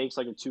 maybe he takes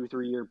like a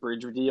 2-3 year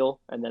bridge deal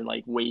and then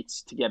like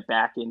waits to get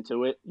back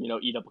into it, you know,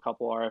 eat up a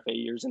couple RFA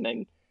years, and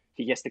then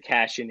he gets to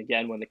cash in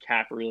again when the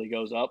cap really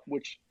goes up,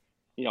 which,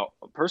 you know,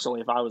 personally,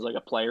 if I was like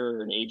a player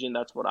or an agent,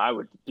 that's what I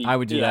would be. I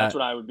would do that. That's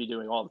what I would be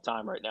doing all the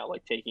time right now,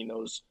 like taking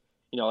those,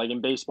 you know, like in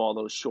baseball,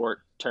 those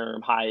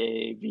short-term high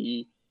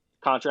AAV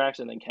contracts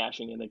and then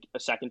cashing in a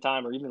second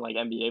time, or even like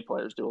NBA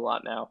players do a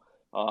lot now.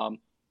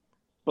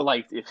 But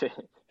like if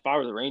I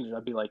were the Rangers,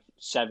 I'd be like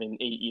 7-8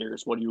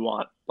 years. What do you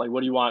want? Like,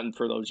 what do you want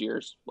for those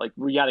years? Like,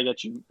 we got to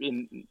get you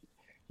in.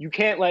 You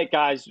can't let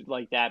guys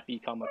like that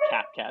become a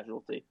cap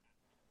casualty.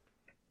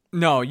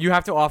 No, you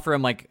have to offer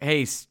him like,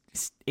 hey,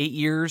 8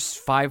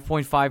 years,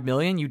 $5.5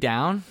 million. You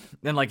down?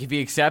 Then like if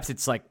he accepts,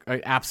 it's like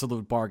an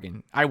absolute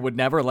bargain. I would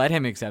never let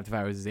him accept if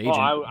I was his agent.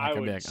 I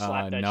would like,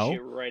 slap that no.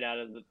 shit right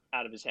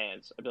out of his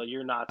hands. I'd be like,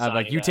 you're not. I'd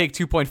like, you that. take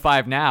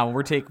 2.5 now.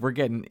 We're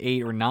getting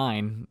 8 or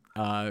 9.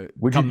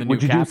 Would come you, the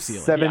would new you cap do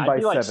ceiling. 7 Yeah, by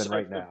like 7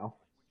 right now?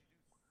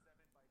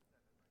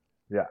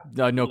 Yeah.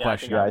 No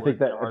question. I think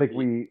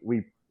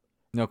we.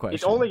 No question.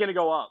 It's only going to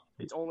go up.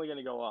 It's only going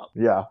to go up.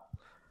 Yeah.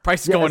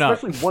 Price is going up.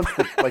 Especially once,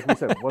 like we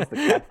said, once the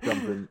cap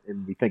jumps in,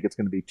 and we think it's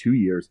going to be 2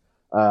 years.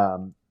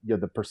 You know,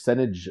 the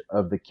percentage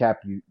of the cap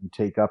you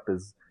take up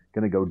is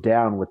going to go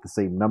down with the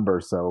same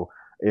number. So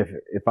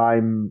if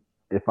I'm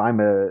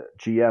a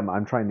GM,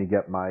 I'm trying to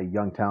get my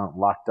young talent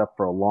locked up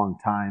for a long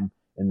time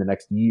in the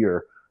next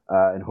year,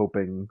 and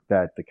hoping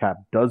that the cap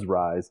does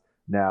rise.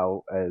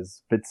 Now,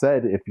 as Fitz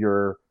said, if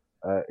you're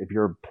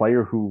a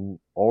player who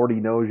already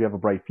knows you have a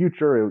bright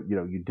future, you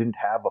know, you didn't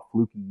have a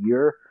fluky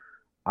year,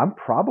 I'm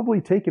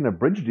probably taking a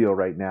bridge deal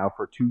right now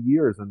for 2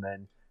 years, and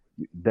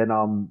then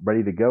I'm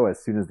ready to go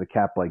as soon as the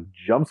cap like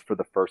jumps for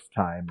the first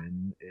time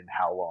in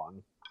how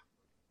long?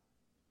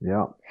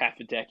 Yeah, half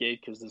a decade,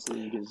 because this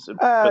league is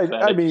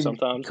I mean,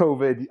 sometimes.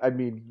 COVID. I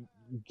mean,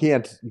 you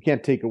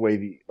can't take away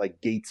the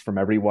like gates from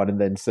everyone and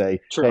then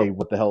say, True. hey,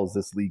 what the hell is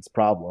this league's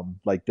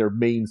problem? Like their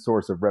main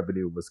source of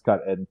revenue was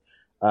cut, and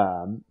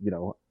you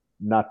know,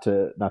 not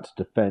to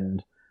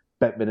defend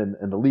Bettman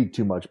and the league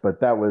too much, but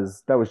that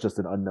was just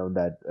an unknown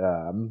that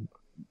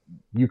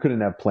you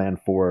couldn't have planned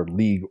for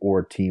league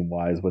or team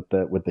wise with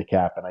the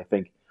cap. And I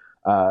think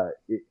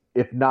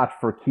if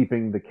not for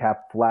keeping the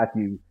cap flat,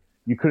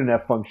 you couldn't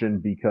have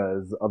functioned,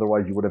 because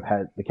otherwise you would have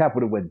had the cap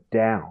would have went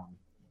down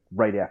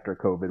right after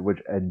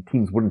COVID, and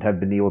teams wouldn't have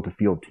been able to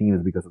field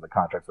teams because of the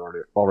contracts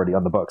already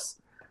on the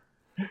books.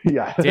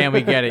 Yeah, damn,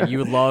 we get it.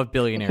 You love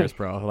billionaires,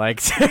 bro.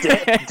 Like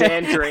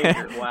Dan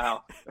Draper.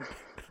 Wow.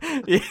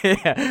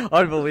 Yeah,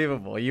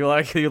 unbelievable. You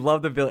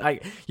love the bill.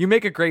 You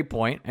make a great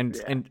point,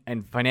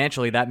 and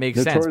financially that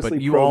makes sense.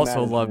 But you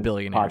also love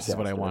billionaires, is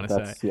what I want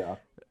to say. Yeah.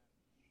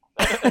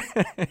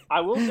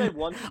 I will say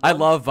one. I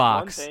love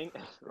Vox. One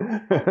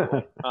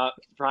thing.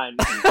 Brian,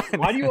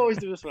 why do you always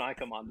do this when I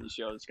come on these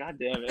shows? God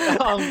damn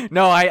it.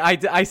 No,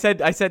 I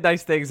said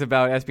nice things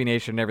about SB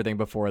Nation and everything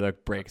before the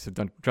break, so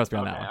don't trust me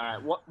on that one. All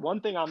right. One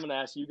thing I'm going to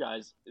ask you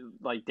guys,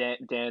 like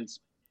Dan's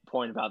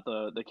point about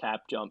the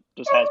cap jump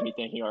just has me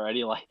thinking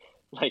already.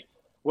 Like,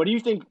 what do you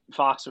think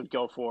Fox would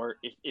go for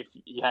if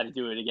he had to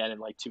do it again in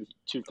like 3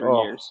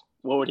 years?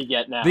 What would he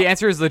get now? The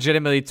answer is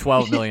legitimately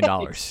 $12 million.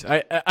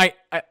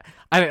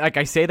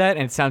 I say that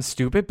and it sounds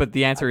stupid, but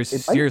the answer is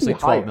seriously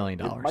 $12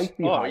 million. It might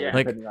be higher,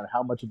 depending on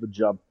how much of a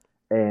jump,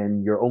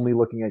 and you're only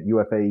looking at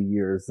UFA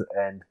years.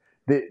 And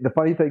the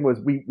funny thing was,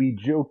 we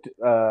joked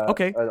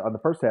on the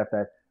first half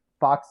that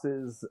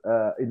Fox's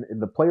in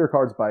the player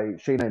cards by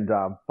Shayna and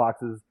Dom,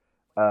 Fox's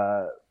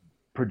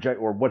project,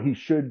 or what he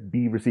should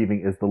be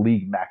receiving, is the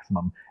league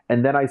maximum.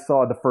 And then I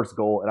saw the first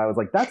goal, and I was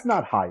like, that's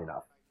not high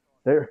enough.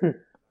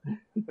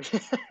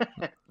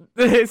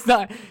 It's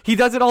not. He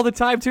does it all the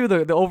time too.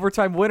 The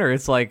overtime winner.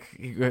 It's like,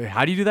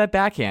 how do you do that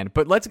backhand?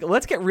 But let's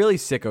get really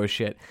sicko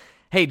shit.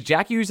 Hey,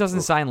 Jack Hughes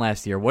doesn't sign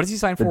last year. What does he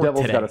sign for The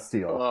Devils today? got a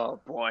steal. Oh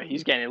boy,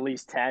 he's getting at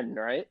least 10,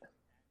 right?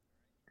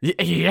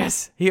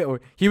 Yes, he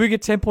would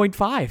get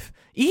 10.5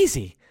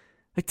 easy.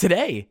 Like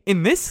today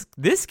in this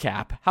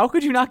cap, how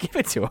could you not give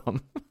it to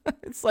him?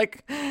 It's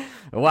like,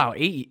 wow,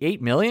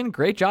 $8 million.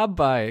 Great job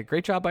by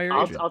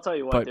your agent. I'll tell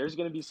you what. There's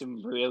going to be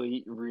some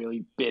really,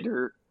 really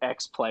bitter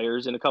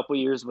ex-players in a couple of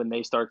years when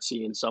they start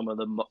seeing some of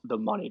the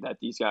money that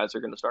these guys are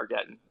going to start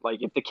getting.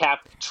 Like if the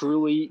cap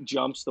truly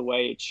jumps the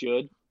way it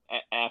should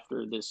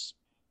after this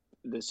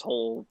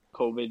whole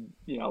COVID,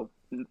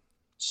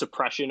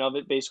 suppression of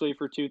it basically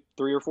for 2,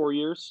 3, or 4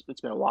 years.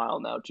 It's been a while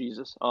now,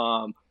 Jesus.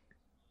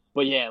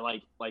 But yeah,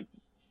 like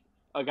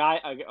a guy.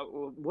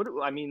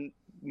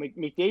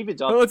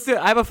 McDavid's up. Let's do.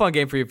 I have a fun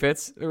game for you,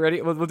 Fitz.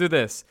 Ready? We'll do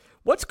this.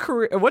 What's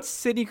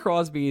Sidney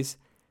Crosby's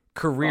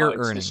career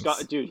earnings?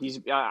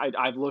 Dude,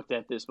 I've looked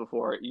at this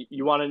before.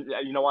 You want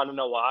to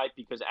know why?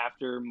 Because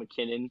after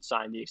McKinnon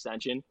signed the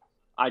extension,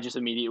 I just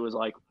immediately was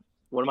like,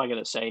 what am I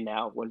going to say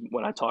now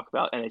when I talk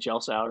about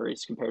NHL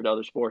salaries compared to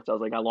other sports? I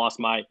was like, I lost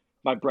my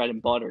bread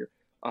and butter.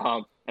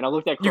 And I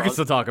looked at Crosby, you can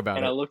still talk about it.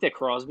 And I looked at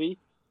Crosby.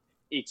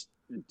 It's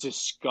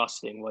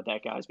disgusting what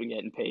that guy's been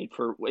getting paid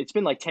for. It's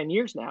been like 10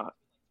 years now.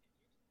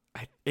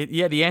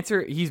 The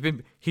answer, he's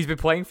been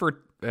playing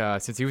for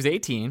since he was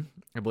 18.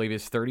 I believe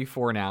he's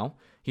 34 now.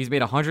 He's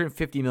made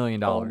 $150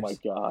 million. Oh my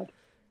god.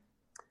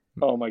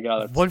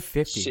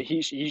 150.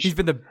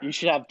 You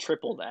should have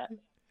triple that.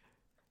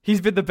 He's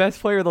been the best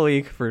player of the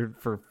league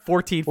for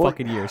 14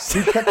 fucking years.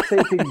 He kept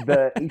taking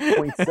the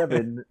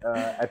 8.7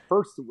 at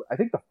first. I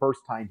think the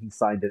first time he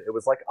signed it, it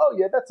was like, oh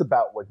yeah, that's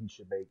about what he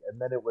should make.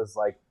 And then it was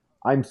like,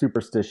 I'm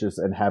superstitious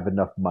and have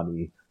enough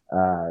money.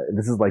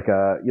 This is like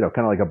kind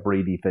of like a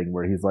Brady thing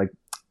where he's like,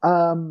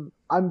 I'm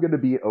going to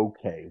be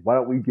okay. Why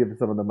don't we give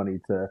some of the money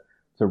to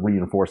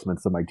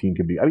reinforcements so my team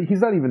can be. I mean,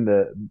 he's not even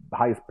the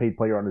highest paid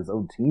player on his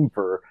own team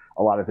for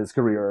a lot of his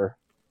career.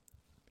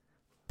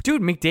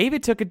 Dude,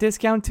 McDavid took a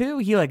discount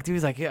too.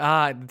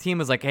 The team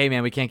was like, hey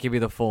man, we can't give you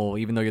the full,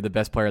 even though you're the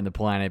best player on the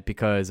planet,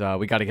 because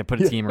we got to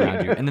put a team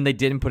around you. And then they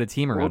didn't put a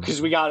team around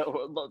because we got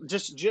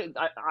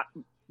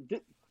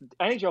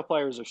NHL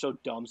players are so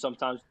dumb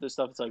sometimes with this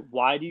stuff. It's like,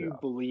 why do you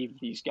believe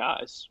these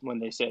guys when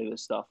they say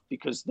this stuff?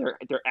 Because their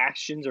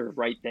actions are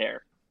right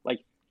there.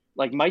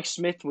 Like Mike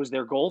Smith was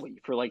their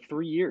goalie for like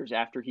 3 years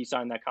after he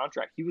signed that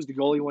contract. He was the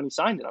goalie when he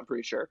signed it, I'm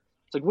pretty sure.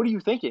 It's like, what are you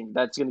thinking?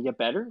 That's going to get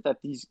better? That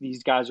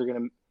these guys are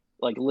going to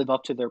like live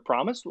up to their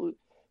promise? What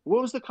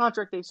was the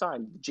contract they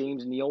signed? The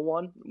James Neal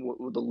one?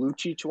 The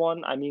Lucic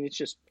one? I mean, it's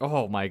just...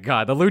 Oh my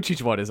God, the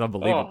Lucic one is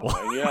unbelievable.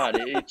 Oh my God,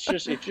 it's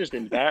just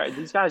embarrassing.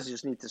 These guys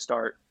just need to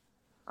start...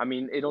 I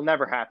mean, it'll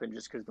never happen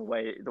just because the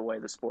way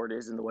the sport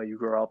is and the way you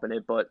grow up in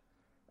it. But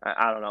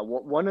I don't know.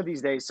 One of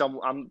these days,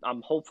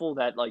 I'm hopeful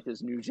that like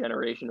this new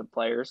generation of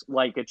players,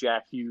 like a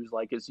Jack Hughes,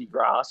 like a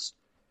Zegras,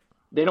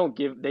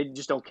 they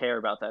just don't care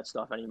about that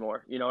stuff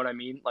anymore. You know what I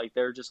mean? Like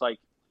they're just like,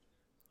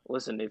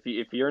 listen,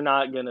 if you're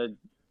not gonna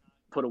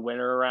put a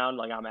winner around,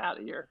 like I'm out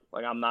of here.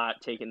 Like I'm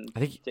not taking. I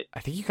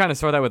think you kind of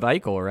saw that with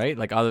Eichel, right?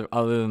 Like other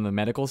than the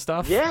medical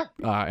stuff. Yeah.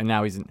 And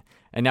now he's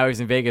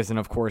in Vegas, and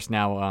of course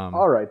now.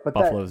 All right, but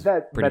Buffalo's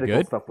that pretty medical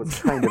good. stuff was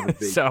kind of a big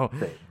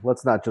thing.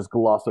 Let's not just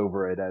gloss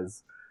over it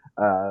as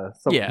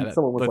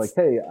someone was like,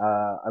 "Hey,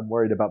 I'm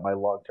worried about my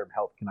long-term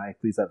health. Can I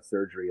please have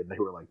surgery?" And they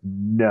were like,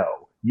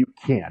 "No, you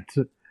can't."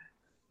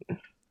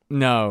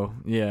 No,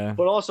 yeah.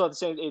 But also at the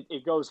same,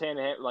 it goes hand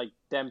in hand, like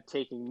them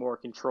taking more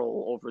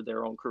control over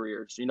their own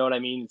careers. You know what I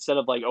mean? Instead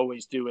of like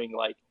always doing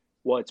like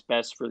what's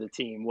best for the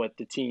team, what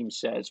the team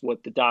says,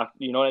 what the doc,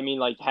 you know what I mean?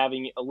 Like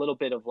having a little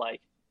bit of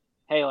like,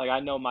 hey, like I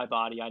know my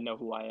body, I know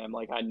who I am,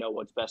 like I know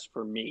what's best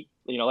for me.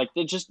 You know, like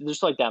just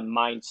like that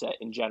mindset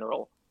in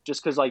general.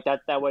 Just because like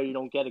that way you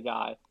don't get a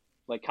guy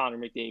like Connor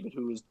McDavid,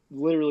 who is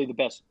literally the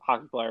best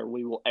hockey player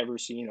we will ever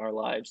see in our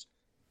lives,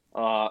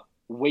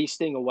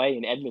 wasting away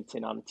in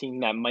Edmonton on a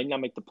team that might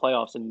not make the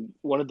playoffs in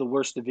one of the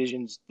worst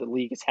divisions the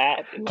league has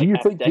had. In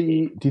like do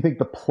you think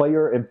the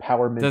player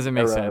empowerment doesn't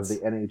make era sense of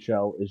the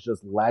NHL is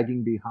just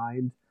lagging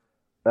behind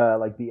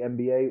like the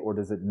NBA, or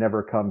does it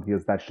never come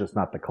because that's just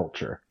not the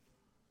culture?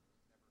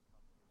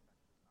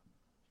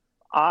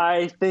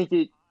 I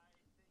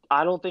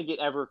don't think it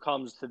ever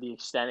comes to the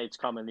extent it's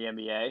come in the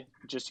NBA,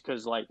 just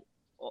because like,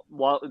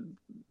 well,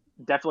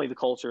 definitely the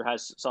culture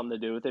has something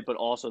to do with it, but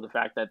also the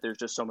fact that there's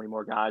just so many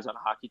more guys on a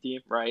hockey team,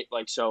 right?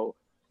 Like, so,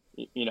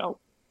 you know,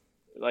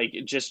 like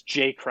just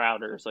Jay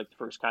Crowder is like the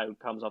first guy who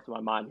comes up to my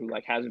mind who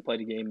like hasn't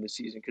played a game this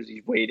season because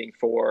he's waiting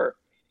for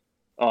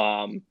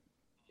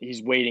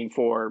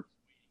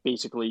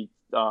basically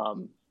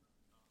to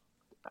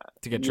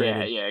get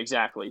traded. Yeah,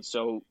 exactly.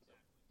 So,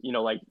 you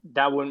know, like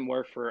that wouldn't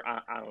work for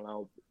I don't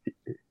know.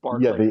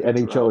 Barclay, yeah,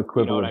 the NHL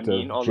equivalent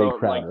of Jay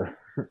Crowder.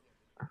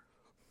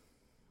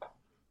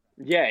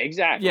 Yeah,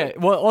 exactly. Yeah,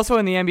 well, also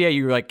in the NBA,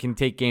 you like can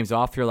take games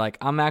off. You're like,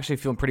 I'm actually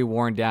feeling pretty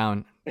worn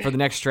down. for the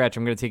next stretch,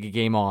 I'm going to take a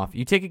game off.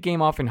 You take a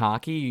game off in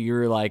hockey,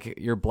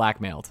 you're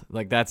blackmailed.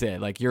 Like that's it.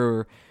 Like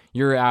you're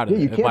out of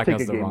it. You can't take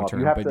Blackmail's a the game wrong off. term,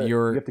 You have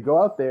but to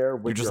go out there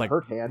with just your like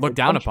hurt hand. looked and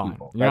down punch upon.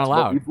 people. You're That's not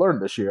allowed. what we've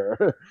learned this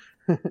year.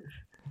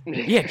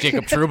 Yeah,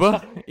 Jacob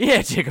Trouba.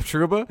 Yeah, Jacob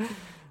Trouba.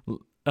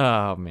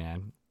 Oh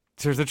man,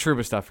 there's the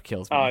Trouba stuff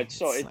kills me. Oh, it's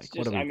like,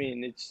 just. I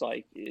mean,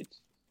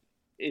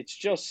 it's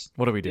just.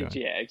 What are we doing?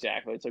 Yeah,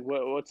 exactly. It's like,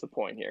 what's the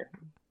point here?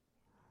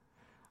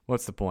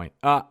 What's the point?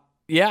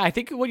 Yeah, I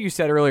think what you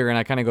said earlier, and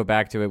I kind of go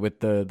back to it with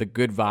the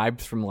good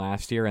vibes from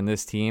last year and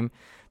this team.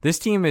 This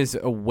team is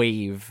a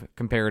wave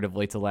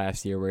comparatively to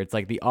last year, where it's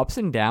like the ups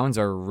and downs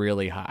are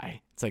really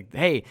high. It's like,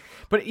 hey,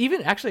 but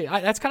even actually,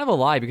 that's kind of a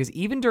lie, because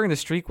even during the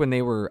streak when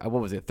they were,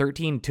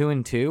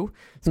 13-2-2,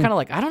 it's kind of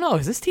like, I don't know,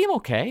 is this team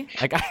okay?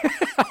 Like,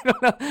 I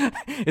don't know,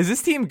 is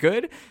this team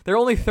good? They're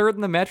only third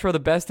in the Metro, the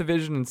best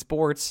division in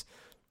sports.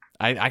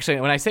 I actually,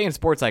 when I say in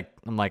sports, I'm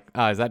like,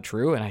 is that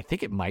true? And I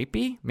think it might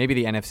be. Maybe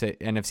the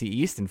NFC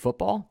East in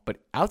football, but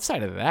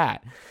outside of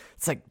that,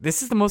 it's like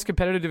this is the most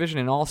competitive division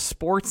in all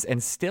sports,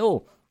 and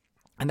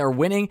they're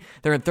winning.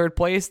 They're in third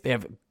place. They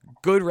have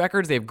good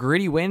records. They have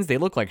gritty wins. They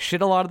look like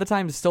shit a lot of the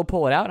time to still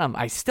pull it out. And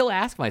I still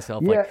ask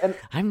myself,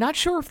 I'm not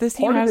sure if this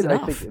team has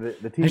enough. I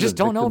think the team I just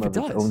don't know if it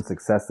does. Its own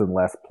success in the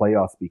last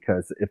playoffs,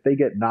 because if they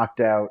get knocked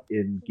out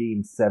in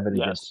Game 7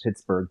 against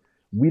Pittsburgh,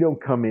 we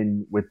don't come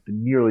in with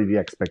nearly the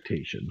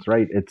expectations,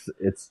 right?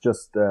 It's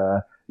just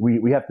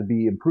we have to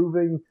be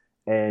improving,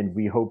 and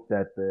we hope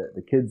that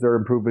the kids are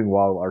improving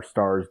while our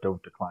stars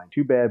don't decline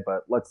too bad.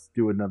 But let's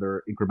do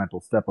another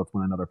incremental step. Let's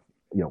win another,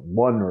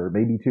 one or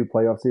maybe two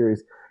playoff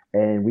series.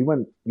 And we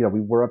went, we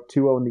were up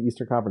 2-0 in the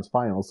Eastern Conference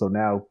Finals. So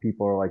now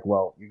people are like,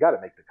 well, you got to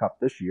make the cup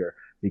this year,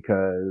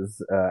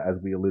 because as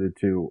we alluded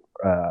to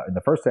in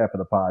the first half of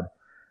the pod,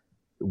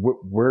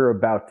 we're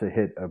about to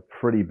hit a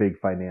pretty big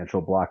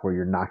financial block where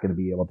you're not going to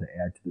be able to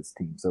add to this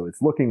team. So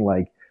it's looking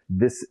like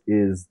this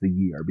is the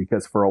year,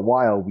 because for a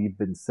while we've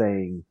been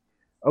saying,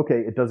 okay,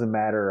 it doesn't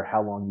matter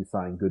how long you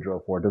sign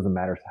Goodrow for. It doesn't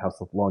matter how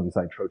long you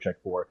sign Trocheck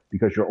for,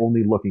 because you're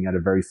only looking at a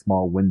very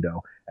small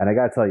window. And I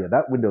got to tell you,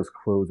 that window's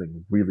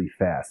closing really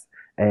fast.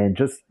 And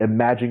just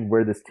imagine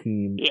where this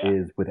team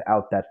is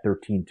without that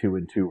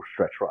 13-2-2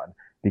 stretch run,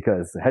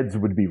 because heads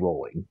would be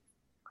rolling.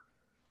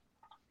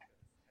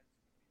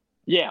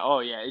 Yeah.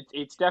 Oh, yeah.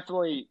 It's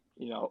definitely,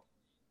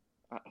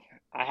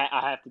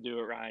 I have to do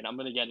it, Ryan. I'm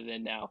going to get it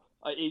in now.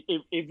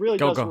 It really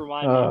does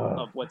remind me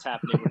of what's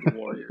happening with the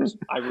Warriors.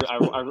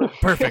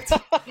 Perfect.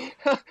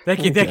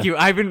 Thank you.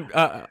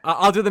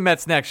 I'll do the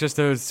Mets next, just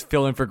to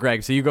fill in for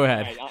Greg. So you go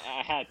ahead. Right,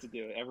 I had to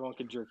do it. Everyone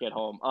can jerk at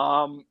home.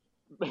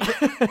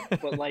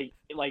 But like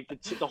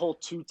the whole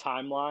 2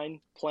 timeline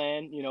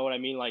plan, you know what I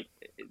mean? Like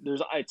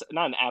it's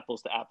not an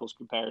apples to apples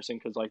comparison,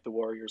 because like the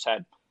Warriors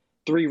had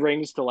 3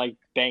 rings to like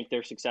bank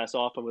their success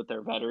off of with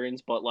their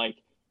veterans, but like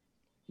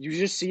you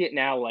just see it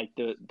now, like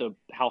the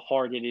how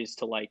hard it is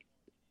to like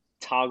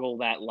toggle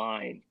that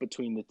line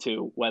between the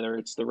two, whether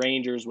it's the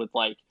Rangers with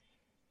like,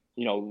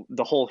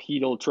 the whole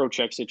Hedel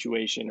Trocheck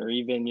situation, or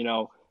even,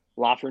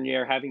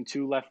 Lafreniere having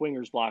 2 left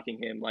wingers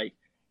blocking him. Like,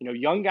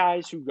 young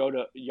guys who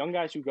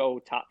go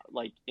top,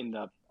 like in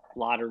the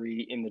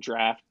lottery, in the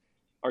draft,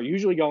 are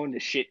usually going to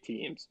shit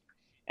teams.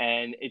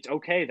 And it's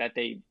okay that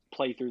they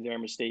play through their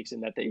mistakes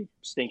and that they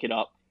stink it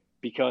up,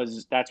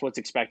 because that's what's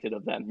expected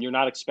of them. You're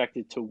not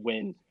expected to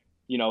win.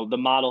 The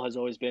model has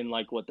always been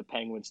like what the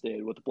Penguins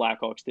did, what the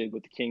Blackhawks did,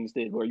 what the Kings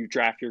did, where you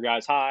draft your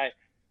guys high,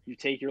 you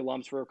take your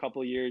lumps for a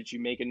couple of years, you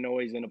make a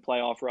noise in a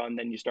playoff run,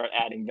 then you start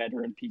adding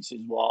veteran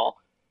pieces while,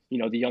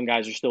 the young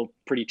guys are still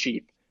pretty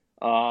cheap.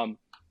 And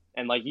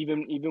like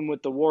even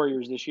with the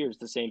Warriors this year, it's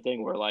the same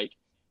thing where like,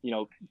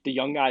 the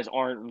young guys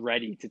aren't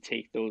ready to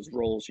take those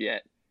roles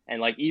yet. And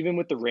like even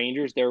with the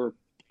Rangers,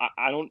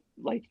 I don't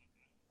like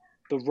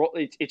the role.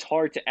 It's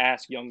hard to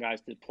ask young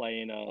guys to play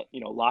in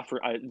a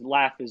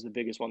Laugh is the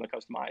biggest one that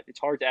comes to mind. It's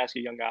hard to ask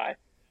a young guy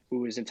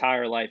who his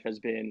entire life has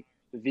been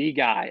the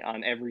guy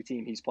on every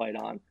team he's played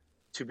on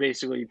to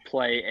basically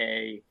play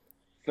a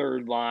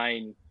third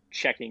line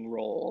checking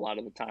role a lot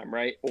of the time,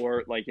 right?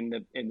 Or like in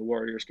the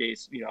Warriors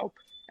case,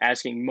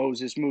 asking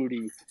Moses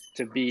Moody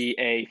to be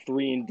a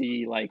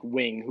 3-and-D like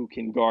wing who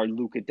can guard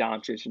Luka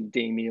Doncic and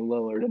Damian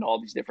Lillard and all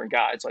these different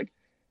guys. Like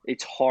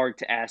it's hard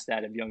to ask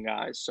that of young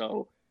guys.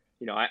 So,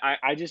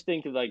 I just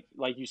think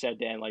like you said,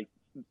 Dan, like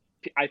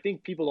I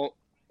think people don't.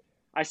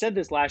 I said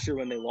this last year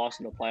when they lost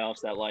in the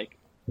playoffs that like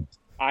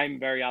I'm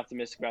very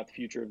optimistic about the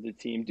future of the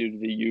team due to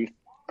the youth,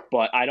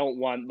 but I don't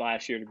want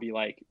last year to be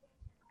like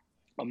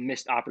a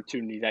missed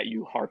opportunity that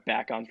you harp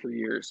back on for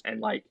years. And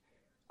like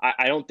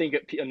I don't think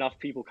enough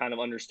people kind of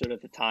understood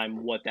at the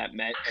time what that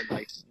meant, and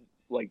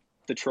like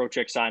the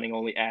Trocheck signing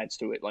only adds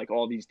to it. Like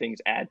all these things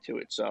add to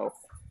it. So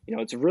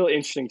it's a really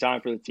interesting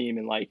time for the team,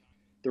 and like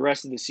the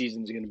rest of the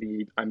season is going to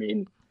be,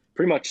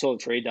 pretty much till the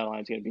trade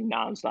deadline is going to be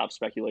nonstop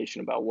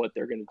speculation about what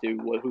they're going to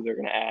do, who they're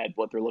going to add,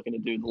 what they're looking to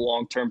do, the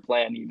long-term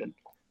plan even.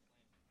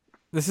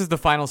 This is the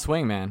final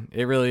swing, man.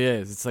 It really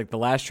is. It's like the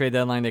last trade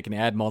deadline. They can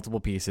add multiple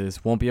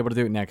pieces. Won't be able to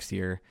do it next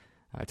year.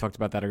 I talked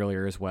about that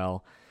earlier as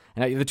well.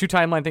 And the 2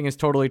 timeline thing is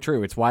totally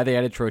true. It's why they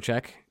added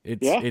Trocheck.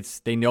 It's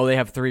they know they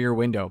have 3-year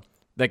window.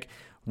 Like,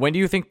 when do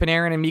you think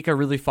Panarin and Mika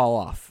really fall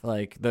off?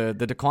 Like, the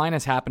decline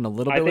has happened a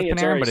little bit with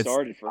Panarin, but it's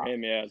started for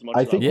him. Yeah, as much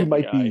I as think I he love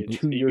might the guy, be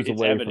 2 years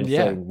away from evident.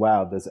 saying,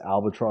 "Wow, this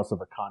albatross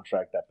of a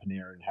contract that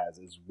Panarin has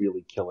is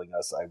really killing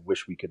us. I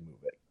wish we could move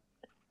it."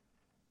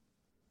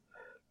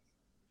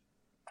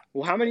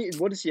 Well,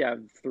 what does he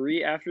have?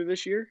 3 after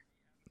this year?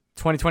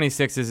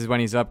 2026 is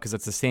when he's up because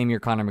it's the same year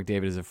Connor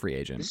McDavid is a free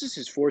agent. This is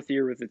his 4th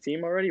year with the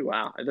team already?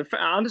 Wow.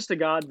 Honest to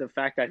God, the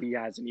fact that he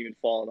hasn't even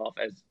fallen off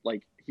as,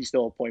 like, he's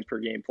still a point per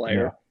game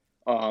player.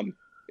 Yeah.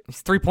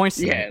 He's 3 points.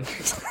 Yeah.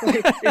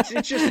 Like,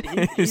 it's just,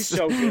 he's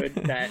so good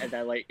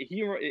that like,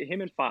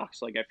 him and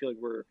Fox, like, I feel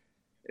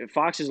like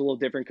Fox is a little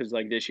different because,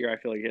 like, this year I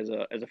feel like as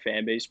a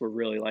fan base, we're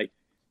really like,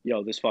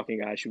 yo, this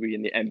fucking guy should be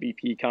in the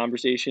MVP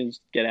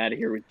conversations. Get out of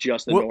here with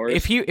Justin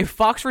Norris. If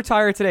Fox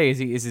retired today, is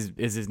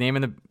his name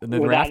in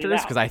the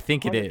rafters? Because I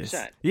think it 100%. Is.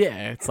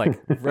 Yeah, it's like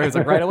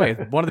right away.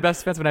 One of the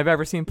best defensemen I've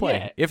ever seen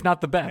play, if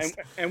not the best.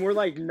 And we're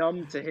like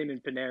numb to him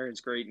and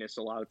Panarin's greatness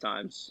a lot of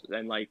times.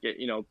 And like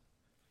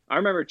I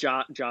remember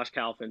Josh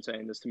Calvin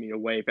saying this to me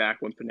way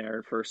back when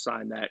Panarin first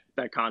signed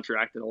that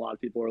contract, and a lot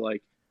of people were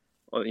like,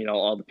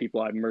 all the people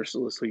I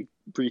mercilessly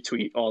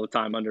retweet all the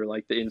time under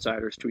like the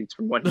insiders tweets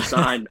from when he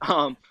signed,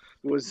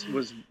 was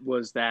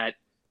that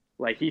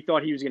like he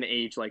thought he was going to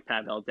age like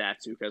Pavel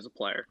Datsyuk as a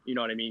player. You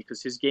know what I mean?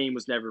 Because his game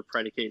was never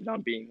predicated on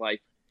being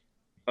like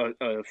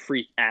a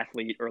freak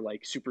athlete or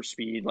like super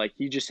speed. Like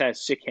he just has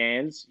sick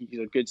hands. He's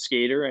a good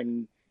skater,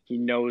 and he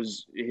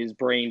knows his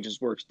brain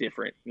just works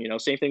different.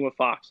 Same thing with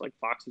Fox. Like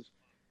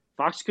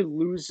Fox could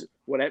lose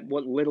what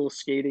little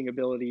skating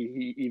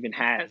ability he even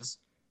has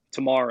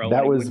tomorrow.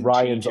 That was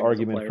Ryan's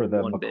argument for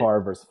the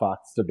Makar versus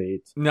Fox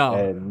debate. No.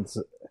 And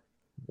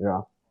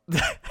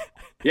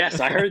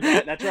yes, I heard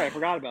that. That's right. I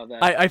forgot about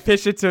that. I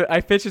pitched it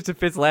to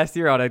Fitz last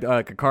year on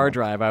a car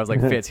drive. I was like,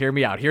 Fitz, hear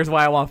me out. Here's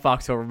why I want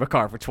Fox over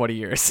Makar for 20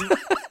 years.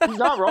 He's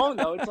not wrong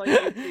though.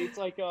 It's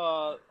like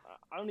I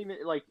don't even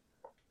like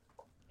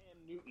Cam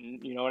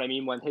Newton. You know what I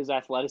mean? When his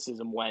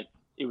athleticism went,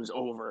 it was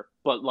over.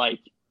 But like,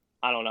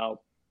 I don't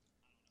know.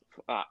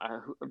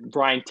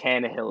 Brian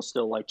Tannehill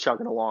still like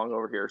chugging along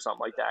over here or something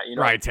like that.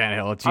 Brian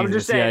Tannehill, Jesus, I'm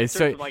just saying,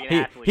 so like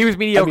he was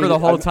mediocre the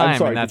whole time,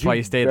 sorry, and that's why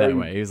he stayed that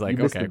way. He was like,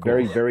 okay, cool.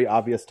 Very, very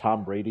obvious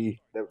Tom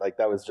Brady.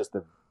 That was just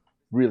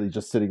really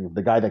just sitting,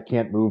 the guy that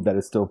can't move that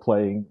is still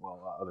playing.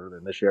 Well, other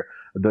than this year,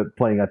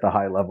 playing at the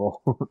high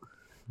level. Fuck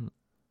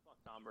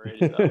Tom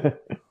Brady though.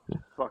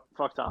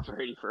 fuck Tom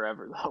Brady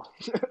forever though.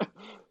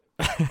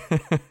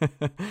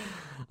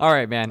 All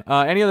right, man.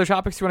 Any other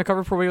topics you want to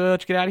cover before we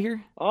let you get out of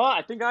here? Oh,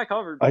 I think I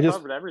covered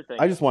everything.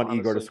 I just want honestly.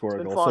 Igor to score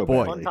a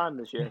goal. Fun time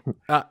this year.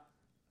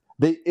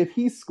 If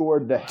he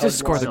scored the just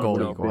score the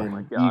goal,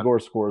 Igor. Igor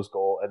scores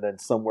goal, and then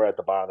somewhere at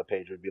the bottom of the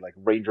page would be like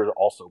Rangers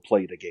also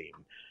played a game.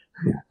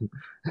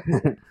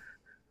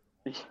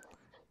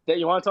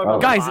 You want to talk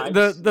about guys?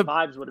 Vibes? The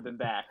Vibes would have been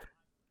back.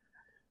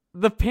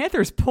 The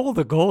Panthers pulled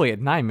the goalie at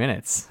 9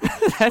 minutes.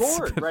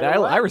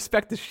 I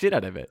respect the shit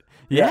out of it.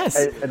 Yes,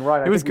 and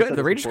Ryan, it was good.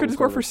 The Rangers couldn't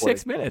score for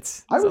 6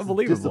 minutes. I was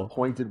unbelievable.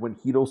 Disappointed when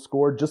Hito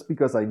scored, just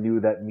because I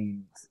knew that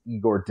means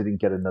Igor didn't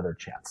get another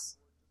chance.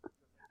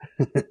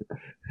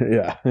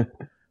 Yeah,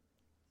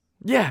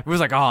 it was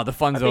like, the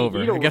fun's over.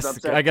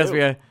 I guess we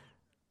had.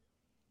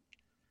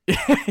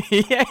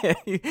 Yeah,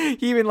 he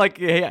even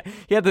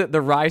he had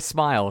the wry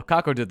smile.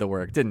 Kako did the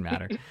work. Didn't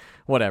matter.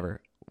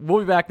 Whatever. We'll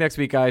be back next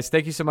week, guys.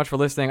 Thank you so much for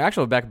listening.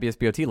 Actually, we'll be back at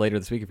BSBOT later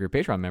this week if you're a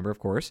Patreon member, of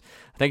course.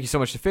 Thank you so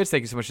much to Fitz.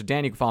 Thank you so much to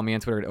Dan. You can follow me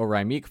on Twitter at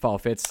ORionMe. You can follow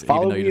Fitz,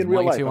 even though he doesn't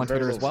want you to, on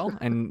Twitter as well.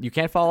 And you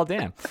can't follow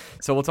Dan.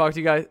 So we'll talk to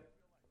you guys.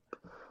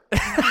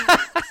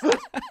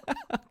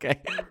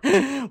 Okay.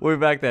 We'll be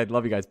back then.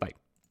 Love you guys. Bye.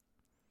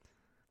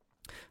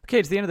 Okay,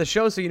 it's the end of the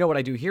show, so you know what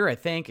I do here, I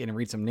think, and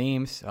read some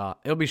names.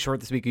 It'll be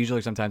short this week.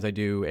 Usually, sometimes I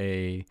do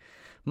a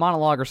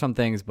monologue or some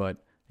things, but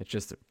it's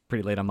just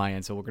pretty late on my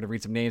end, so we're going to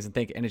read some names and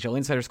thank NHL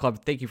Insiders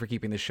Club. Thank you for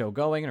keeping this show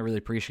going, and I really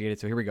appreciate it.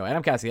 So here we go.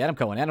 Adam Cassidy, Adam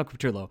Cohen, Adam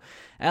Capturlo,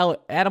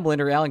 Adam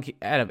Blinder,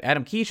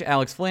 Adam Keech,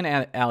 Alex Flynn,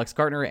 Alex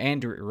Gartner,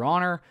 Andrew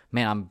Ronner.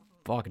 Man, I'm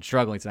fucking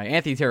struggling tonight.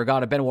 Anthony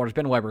Terragata, Ben Waters,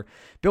 Ben Weber,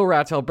 Bill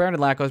Rattel,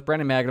 Brandon Lackos,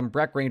 Brandon Magnum,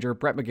 Brett Granger,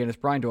 Brett McGinnis,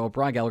 Brian Doyle,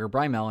 Brian Gallagher,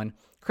 Brian Mellon,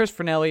 Chris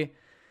Fernelli,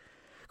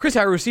 Chris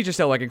Harrow, CJ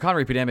Stelwagen,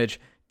 Connery Damage,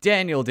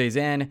 Daniel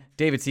Dezan,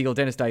 David Siegel,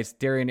 Dennis Dice,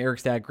 Darian Eric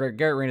Stagg,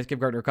 Garrett Reynes, Give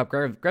Gardner Cup,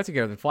 Gretzky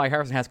Garrett, Fly,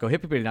 Harrison Haskell,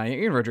 Hippie 9,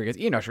 Ian Rodriguez,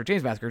 Ian Usher,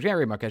 James Masker,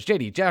 Jerry Marquez,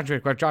 JD, John,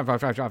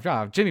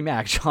 Jimmy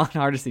Mack, Sean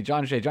Hardesty,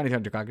 John Shea, Johnny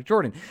Thundercock,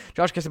 Jordan,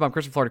 Josh Kissenbaum,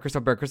 Christopher Florida,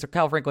 Christopher Berg,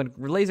 Kyle Franklin,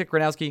 Lazik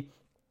Granowski,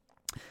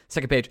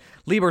 second page,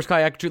 Lieber's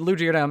Kayak, Lou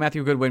Giordano,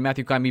 Matthew Goodwin,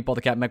 Matthew Klein, Meatball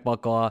the Cat, Mike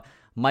Bucklaw,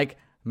 Mike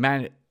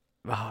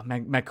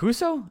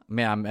Macuso?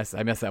 Man,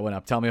 I messed that one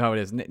up. Tell me how it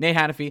is. Nate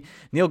Hannafy,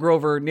 Neil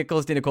Grover,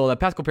 Nicholas DiNicola,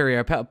 Pascal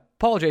Perrier,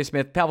 Paul J.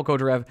 Smith, Pavel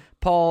Kodarev,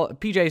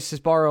 PJ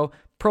Cisbaro,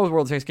 Pro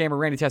World Series Gamer,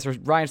 Randy Tesser,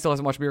 Ryan still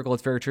hasn't watched Miracle,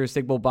 it's very true,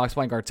 Stigbo, Box,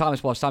 Weingart,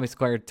 Thomas Walsh, Tommy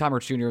Sinclair, Tom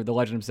Rich Jr., the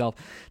legend himself,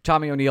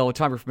 Tommy O'Neill,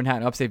 Tommy from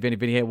Manhattan, Upstate Vinny,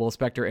 Vinny Hay, Will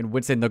Spector, and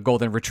Winston the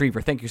Golden Retriever.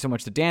 Thank you so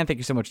much to Dan. Thank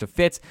you so much to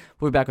Fitz.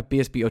 We'll be back with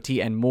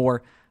BSBOT and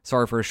more.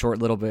 Sorry for a short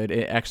little bit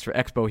extra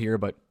expo here,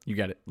 but you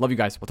get it. Love you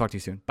guys. We'll talk to you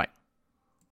soon. Bye.